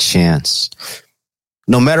a chance.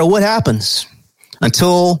 No matter what happens,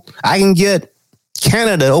 until I can get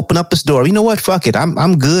Canada to open up its door. You know what? Fuck it.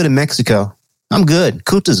 I'm good in Mexico. I'm good.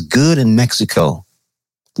 Kunta's good in Mexico.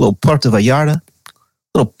 Little Puerto Vallarta,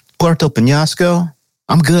 little Puerto Penasco.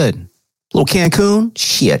 I'm good. Little Cancun.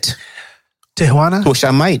 Shit. Tijuana. Wish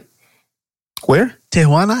I might. Where?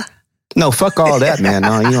 Tijuana. No, fuck all that, man.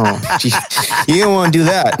 No, you don't want to do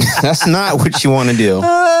that. That's not what you want to do.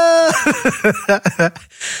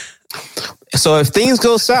 So if things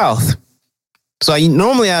go south,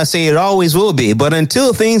 normally I say it always will be, but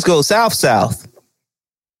until things go south,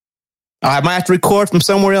 I might have to record from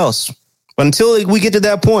somewhere else. But until we get to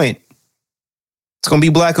that point, it's going to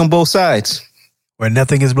be black on both sides. Where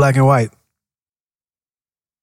nothing is black and white.